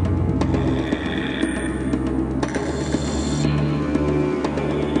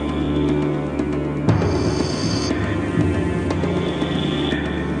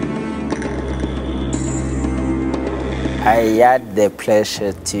 I had the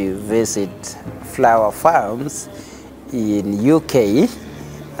pleasure to visit flower farms in UK,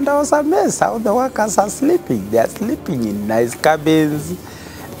 and I was amazed how the workers are sleeping. They are sleeping in nice cabins,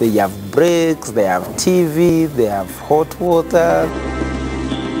 they have breaks, they have TV, they have hot water.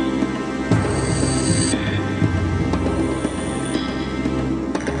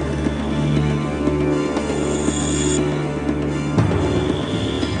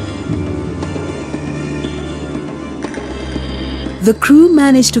 The crew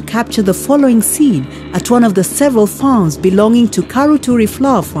managed to capture the following scene at one of the several farms belonging to Karuturi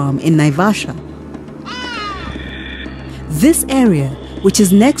Flower Farm in Naivasha. This area, which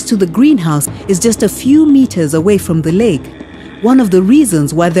is next to the greenhouse, is just a few meters away from the lake, one of the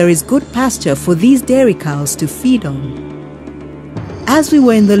reasons why there is good pasture for these dairy cows to feed on. As we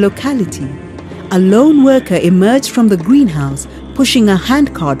were in the locality, a lone worker emerged from the greenhouse pushing a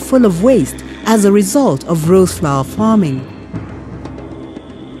handcart full of waste as a result of rose flower farming.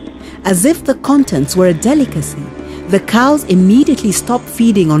 As if the contents were a delicacy, the cows immediately stopped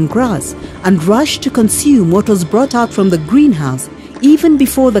feeding on grass and rushed to consume what was brought out from the greenhouse even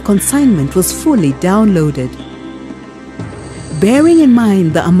before the consignment was fully downloaded. Bearing in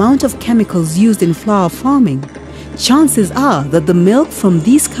mind the amount of chemicals used in flower farming, chances are that the milk from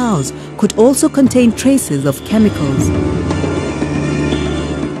these cows could also contain traces of chemicals.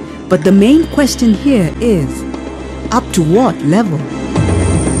 But the main question here is, up to what level?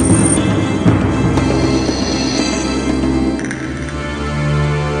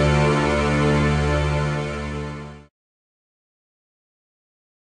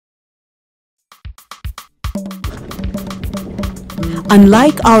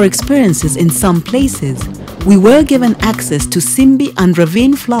 Unlike our experiences in some places, we were given access to Simbi and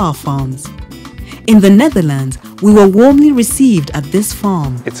Ravine flower farms. In the Netherlands, we were warmly received at this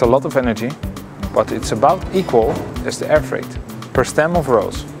farm. It's a lot of energy, but it's about equal as the air freight per stem of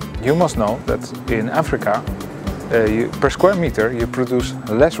rose. You must know that in Africa, per square meter you produce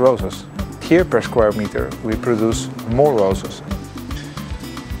less roses. Here per square meter we produce more roses.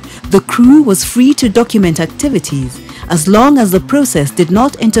 The crew was free to document activities as long as the process did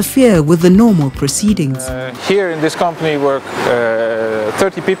not interfere with the normal proceedings. Here in this company work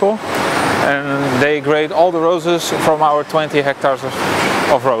 30 people, and they grade all the roses from our 20 hectares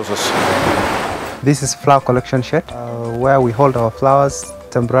of roses. This is flower collection shed where we hold our flowers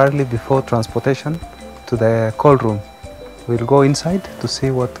temporarily before transportation to the cold room. We'll go inside to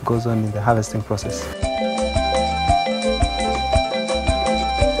see what goes on in the harvesting process.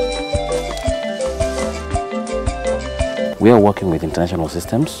 We are working with international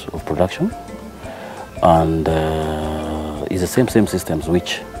systems of production, and it's the same systems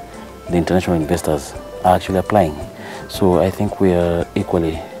which the international investors are actually applying. So I think we are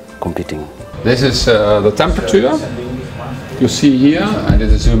equally competing. This is the temperature you see here, and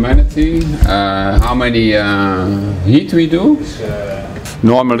this is humidity, how many heat we do.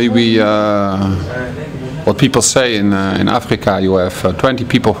 Normally we, what people say in Africa, you have 20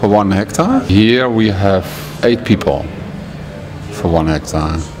 people for 1 hectare. Here we have 8 people for 1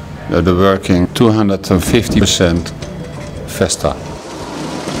 hectare. They're working 250% faster.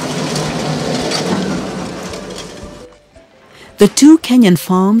 The 2 Kenyan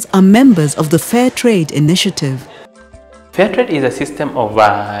farms are members of the Fair Trade Initiative. Fair trade is a system of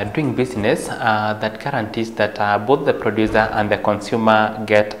doing business that guarantees that both the producer and the consumer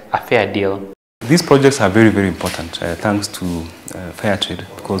get a fair deal. These projects are very, very important thanks to fair trade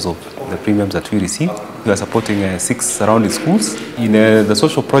because of the premiums that we receive. We are supporting 6 surrounding schools. In the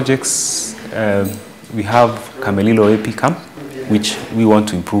social projects, we have Kamelilo AP camp, which we want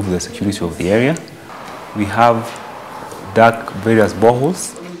to improve the security of the area. We have dug various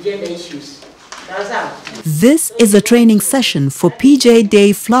boreholes. This is a training session for PJ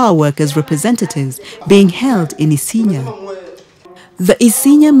Day flower workers representatives being held in Isinya. The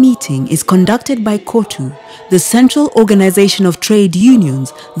Isinya meeting is conducted by KOTU, the Central Organization of Trade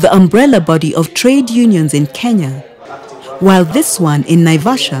Unions, the umbrella body of trade unions in Kenya, while this one in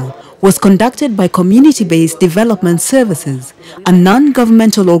Naivasha was conducted by Community-Based Development Services, a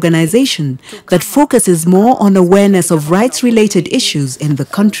non-governmental organization that focuses more on awareness of rights-related issues in the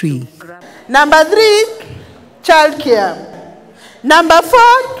country. Number 3, childcare. Number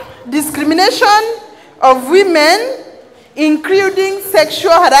 4, discrimination of women, including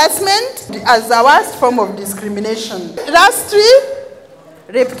sexual harassment as the worst form of discrimination. Last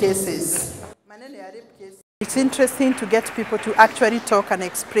 3, rape cases. It's interesting to get people to actually talk and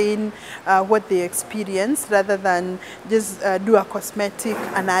explain what they experience rather than just do a cosmetic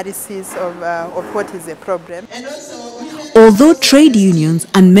analysis of what is the problem. Although trade unions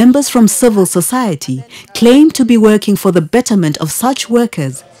and members from civil society claim to be working for the betterment of such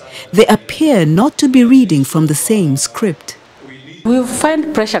workers, they appear not to be reading from the same script. We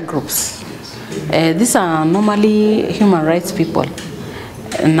find pressure groups. These are normally human rights people,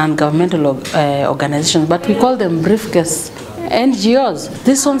 non-governmental organizations, but we call them briefcase NGOs.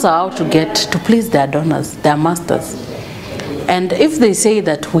 These ones are out to get to please their donors, their masters. And if they say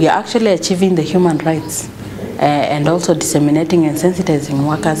that we are actually achieving the human rights and also disseminating and sensitizing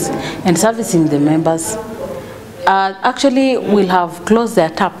workers and servicing the members, actually will have closed their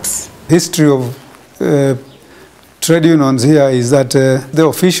taps. History of trade unions here is that the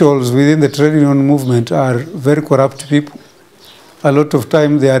officials within the trade union movement are very corrupt people. A lot of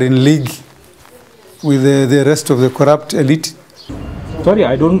time they are in league with the rest of the corrupt elite. Sorry,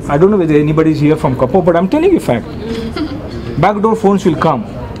 I don't know whether anybody is here from Kapo, but I'm telling you a fact. Backdoor phones will come.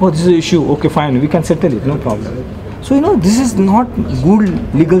 Oh, this is an issue. Okay, fine, we can settle it, no problem. So, this is not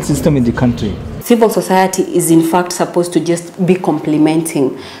good legal system in the country. Civil society is in fact supposed to just be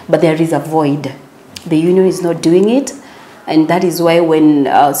complementing, but there is a void. The union is not doing it, and that is why when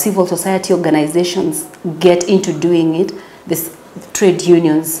civil society organizations get into doing it, the trade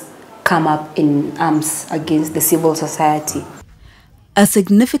unions come up in arms against the civil society. A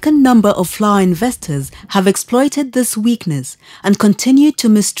significant number of flower investors have exploited this weakness and continue to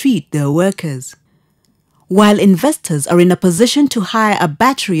mistreat their workers. While investors are in a position to hire a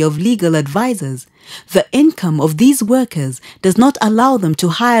battery of legal advisors, the income of these workers does not allow them to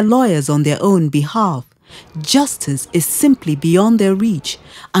hire lawyers on their own behalf. Justice is simply beyond their reach,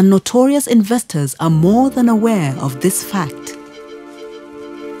 and notorious investors are more than aware of this fact.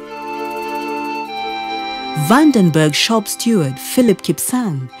 Vandenberg shop steward Philip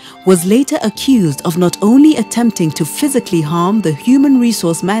Kipsang was later accused of not only attempting to physically harm the human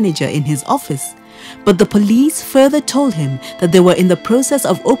resource manager in his office, but the police further told him that they were in the process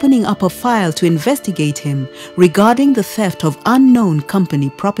of opening up a file to investigate him regarding the theft of unknown company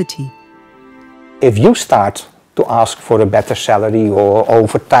property. If you start to ask for a better salary or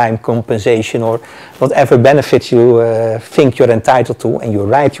overtime compensation or whatever benefits you think you're entitled to and you're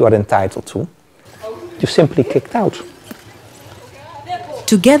right you are entitled to, you're simply kicked out.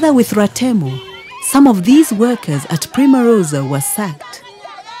 Together with Ratemo, some of these workers at Primarosa were sacked.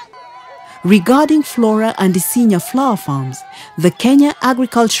 Regarding Flora and Isinya flower farms, the Kenya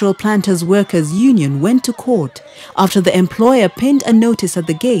Agricultural Planters Workers Union went to court after the employer pinned a notice at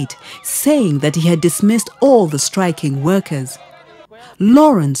the gate saying that he had dismissed all the striking workers.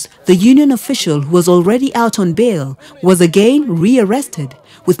 Lawrence, the union official who was already out on bail, was again re-arrested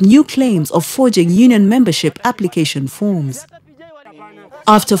with new claims of forging union membership application forms.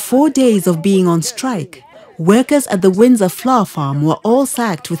 After 4 days of being on strike, workers at the Windsor Flower Farm were all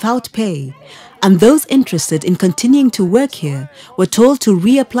sacked without pay, and those interested in continuing to work here were told to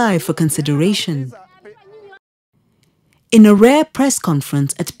reapply for consideration. In a rare press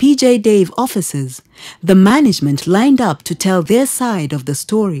conference at PJ Dave offices, the management lined up to tell their side of the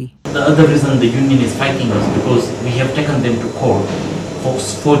story. The other reason the union is fighting is because we have taken them to court for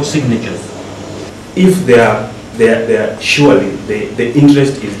forged signatures. If they are surely the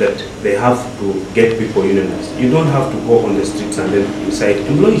interest is that they have to get people unionized. You don't have to go on the streets and then incite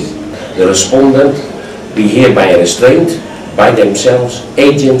employees. The respondent be hereby restrained by themselves,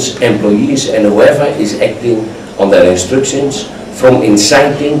 agents, employees and whoever is acting on their instructions from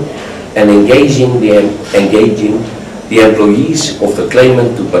inciting and engaging the employees of the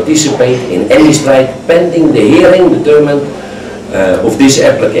claimant to participate in any strike pending the hearing determined of this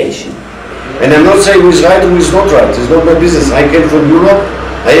application. And I'm not saying who's right or who's not right. It's not my business. I came from Europe.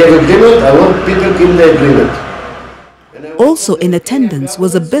 I have agreement. I want people in the agreement. Also in attendance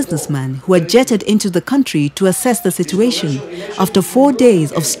was a businessman who had jetted into the country to assess the situation after 4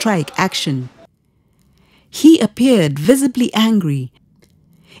 days of strike action. He appeared visibly angry.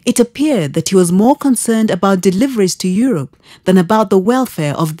 It appeared that he was more concerned about deliveries to Europe than about the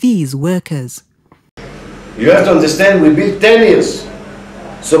welfare of these workers. You have to understand, we built 10 years.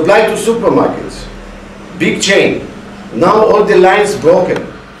 Supply to supermarkets, big chain. Now all the lines broken.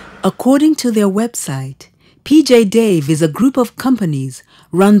 According to their website, PJ Dave is a group of companies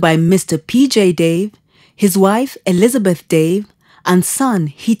run by Mr. PJ Dave, his wife Elizabeth Dave, and son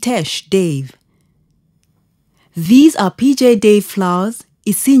Hitesh Dave. These are PJ Dave Flowers,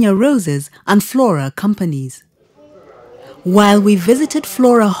 Isinya Roses, and Flora companies. While we visited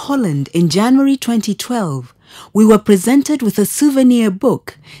Flora Holland in January 2012, we were presented with a souvenir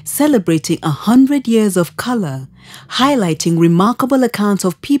book celebrating 100 years of colour, highlighting remarkable accounts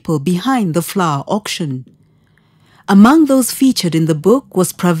of people behind the flower auction. Among those featured in the book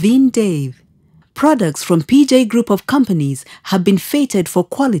was Praveen Dave. Products from PJ Group of companies have been fated for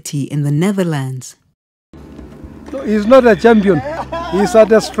quality in the Netherlands. He's not a champion, he's a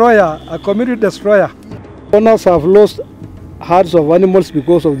destroyer, a community destroyer. Owners have lost herds of animals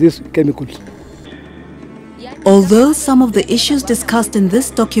because of these chemicals. Although some of the issues discussed in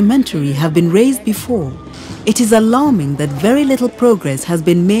this documentary have been raised before, it is alarming that very little progress has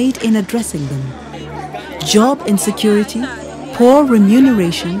been made in addressing them. Job insecurity, poor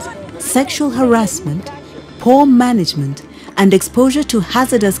remunerations, sexual harassment, poor management, and exposure to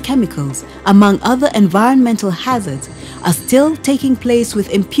hazardous chemicals, among other environmental hazards, are still taking place with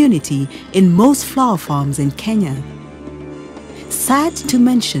impunity in most flower farms in Kenya. Sad to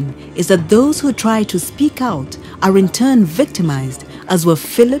mention is that those who try to speak out are in turn victimized, as were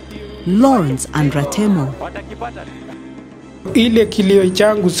Philip, Lawrence and Ratemo. Ile kilio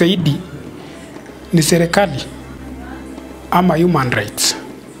changu zaidi ni serikali ama human rights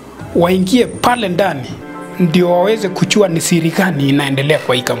waingie pale ndani ndio waweze kujua ni siri gani inaendelea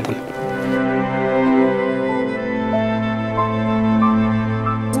kwa hii kampuni.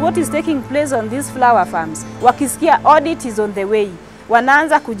 What is taking place on these flower farms? Wakisikia audit is on the way,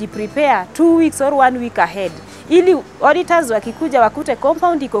 wanaanza kujiprepare 2 weeks or 1 week ahead. Ili auditors wakikuja wakute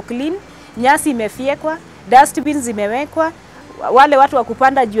compound iko clean, nyasi imefyekwa, dustbins zimewekwa, wale watu wa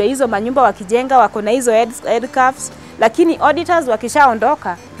kupanda juu ya hizo manyumba wakijenga wako na hizo head cuffs, lakini auditors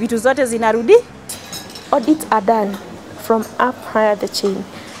wakishaondoka vitu zote zinarudi. Audits are done from up higher the chain,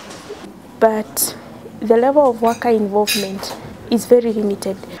 but the level of worker involvement is very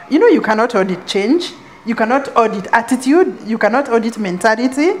limited. You know, you cannot audit change, you cannot audit attitude, you cannot audit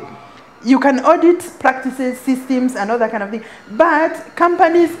mentality, You can audit practices, systems, and all that kind of thing. But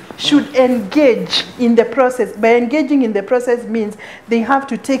companies should engage in the process. By engaging in the process means they have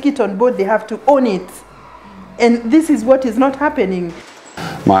to take it on board, they have to own it. And this is what is not happening.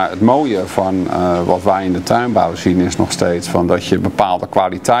 Maar het mooie van wat wij in de tuinbouw zien is nog steeds van dat je bepaalde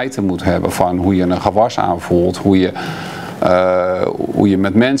kwaliteiten moet hebben van hoe je een gewas aanvoelt, hoe je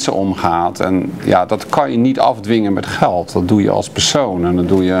met mensen omgaat. En ja, dat kan je niet afdwingen met geld. Dat doe je als persoon en dat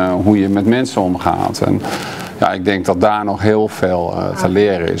doe je hoe je met mensen omgaat. En ja, ik denk dat daar nog heel veel te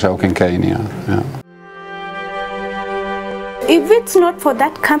leren is, ook in Kenia. Ja. If it's not for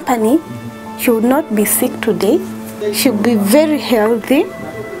that company, she would not be sick today. She would be very healthy.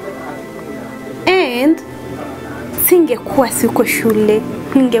 And singekuwa siko shule,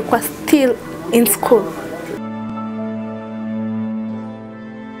 ningekuwa still in school.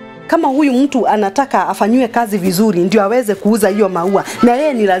 Kama huyu mtu anataka afanywe kazi vizuri ndio aweze kuuza hiyo maua, na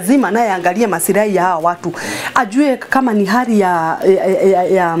yeye ni lazima naye angalie masilahi ya hawa watu. Ajue kama ni hali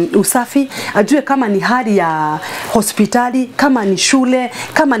ya usafi, ajue kama ni hali ya hospitali, kama ni shule,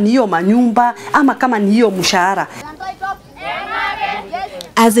 kama ni hiyo manyumba, ama kama ni hiyo mshahara.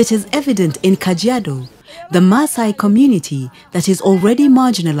 As it is evident in Kajiado, the Maasai community that is already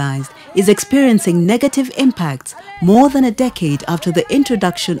marginalized is experiencing negative impacts more than a decade after the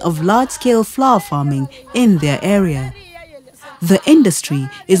introduction of large-scale flower farming in their area. The industry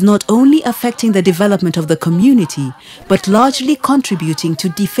is not only affecting the development of the community, but largely contributing to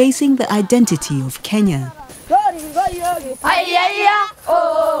defacing the identity of Kenya.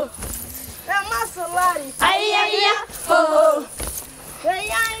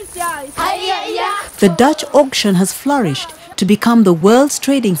 The Dutch auction has flourished to become the world's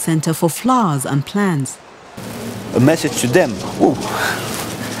trading center for flowers and plants. A message to them.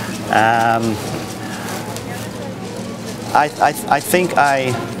 I think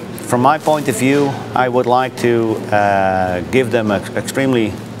from my point of view, I would like to give them an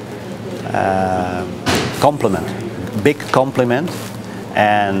extremely big compliment,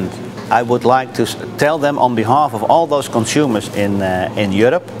 and I would like to tell them on behalf of all those consumers in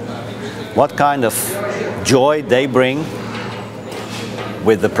Europe what kind of joy they bring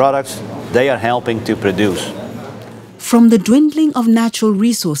with the products they are helping to produce. From the dwindling of natural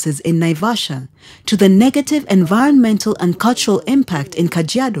resources in Naivasha to the negative environmental and cultural impact in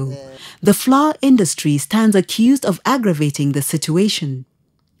Kajiado, the flower industry stands accused of aggravating the situation.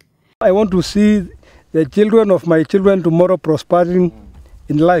 I want to see the children of my children tomorrow prospering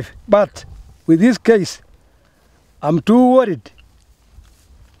in life. But with this case, I'm too worried.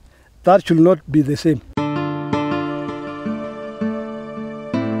 That should not be the same.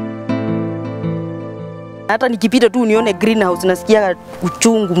 Hata nikipita tu nione greenhouse nasikia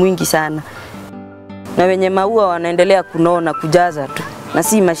uchungu mwingi sana. Na wenye maua wanaendelea kunona kujaza tu. Na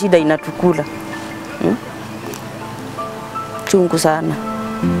si mashida inatukula. Chungu sana.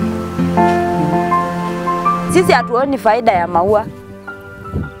 Sisi hatuoni faida ya maua.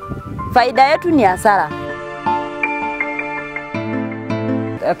 Faida yetu ni hasara.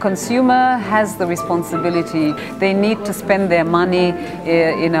 A consumer has the responsibility. They need to spend their money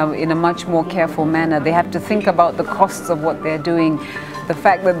in a much more careful manner. They have to think about the costs of what they're doing. The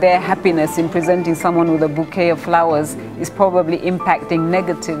fact that their happiness in presenting someone with a bouquet of flowers is probably impacting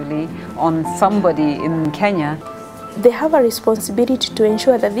negatively on somebody in Kenya. They have a responsibility to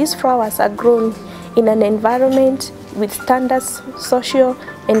ensure that these flowers are grown in an environment with standards, social,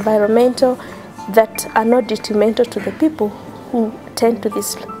 environmental, that are not detrimental to the people who tend to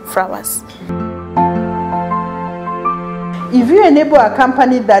these flowers. If you enable a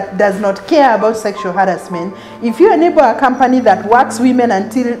company that does not care about sexual harassment, if you enable a company that works women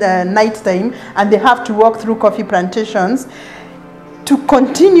until night time and they have to walk through coffee plantations to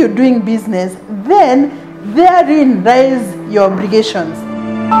continue doing business, then therein rise your obligations.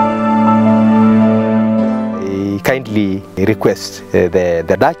 I kindly request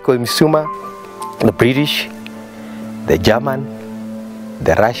the Dutch consumer, the British, the German,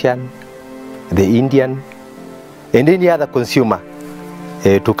 the Russian, the Indian, and any other consumer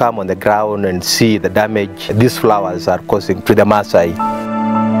to come on the ground and see the damage these flowers are causing to the Maasai.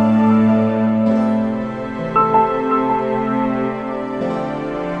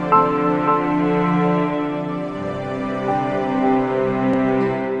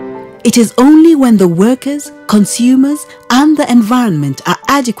 It is only when the workers, consumers, and the environment are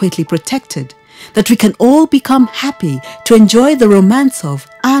adequately protected that we can all become happy to enjoy the romance of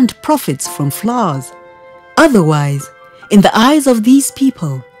and profits from flowers. Otherwise, in the eyes of these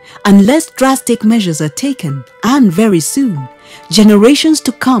people, unless drastic measures are taken, and very soon, generations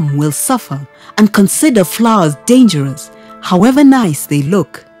to come will suffer and consider flowers dangerous, however nice they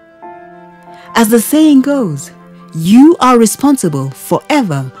look. As the saying goes, you are responsible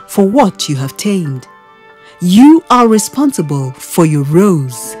forever for what you have tamed. You are responsible for your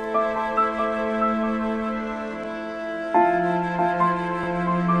rose.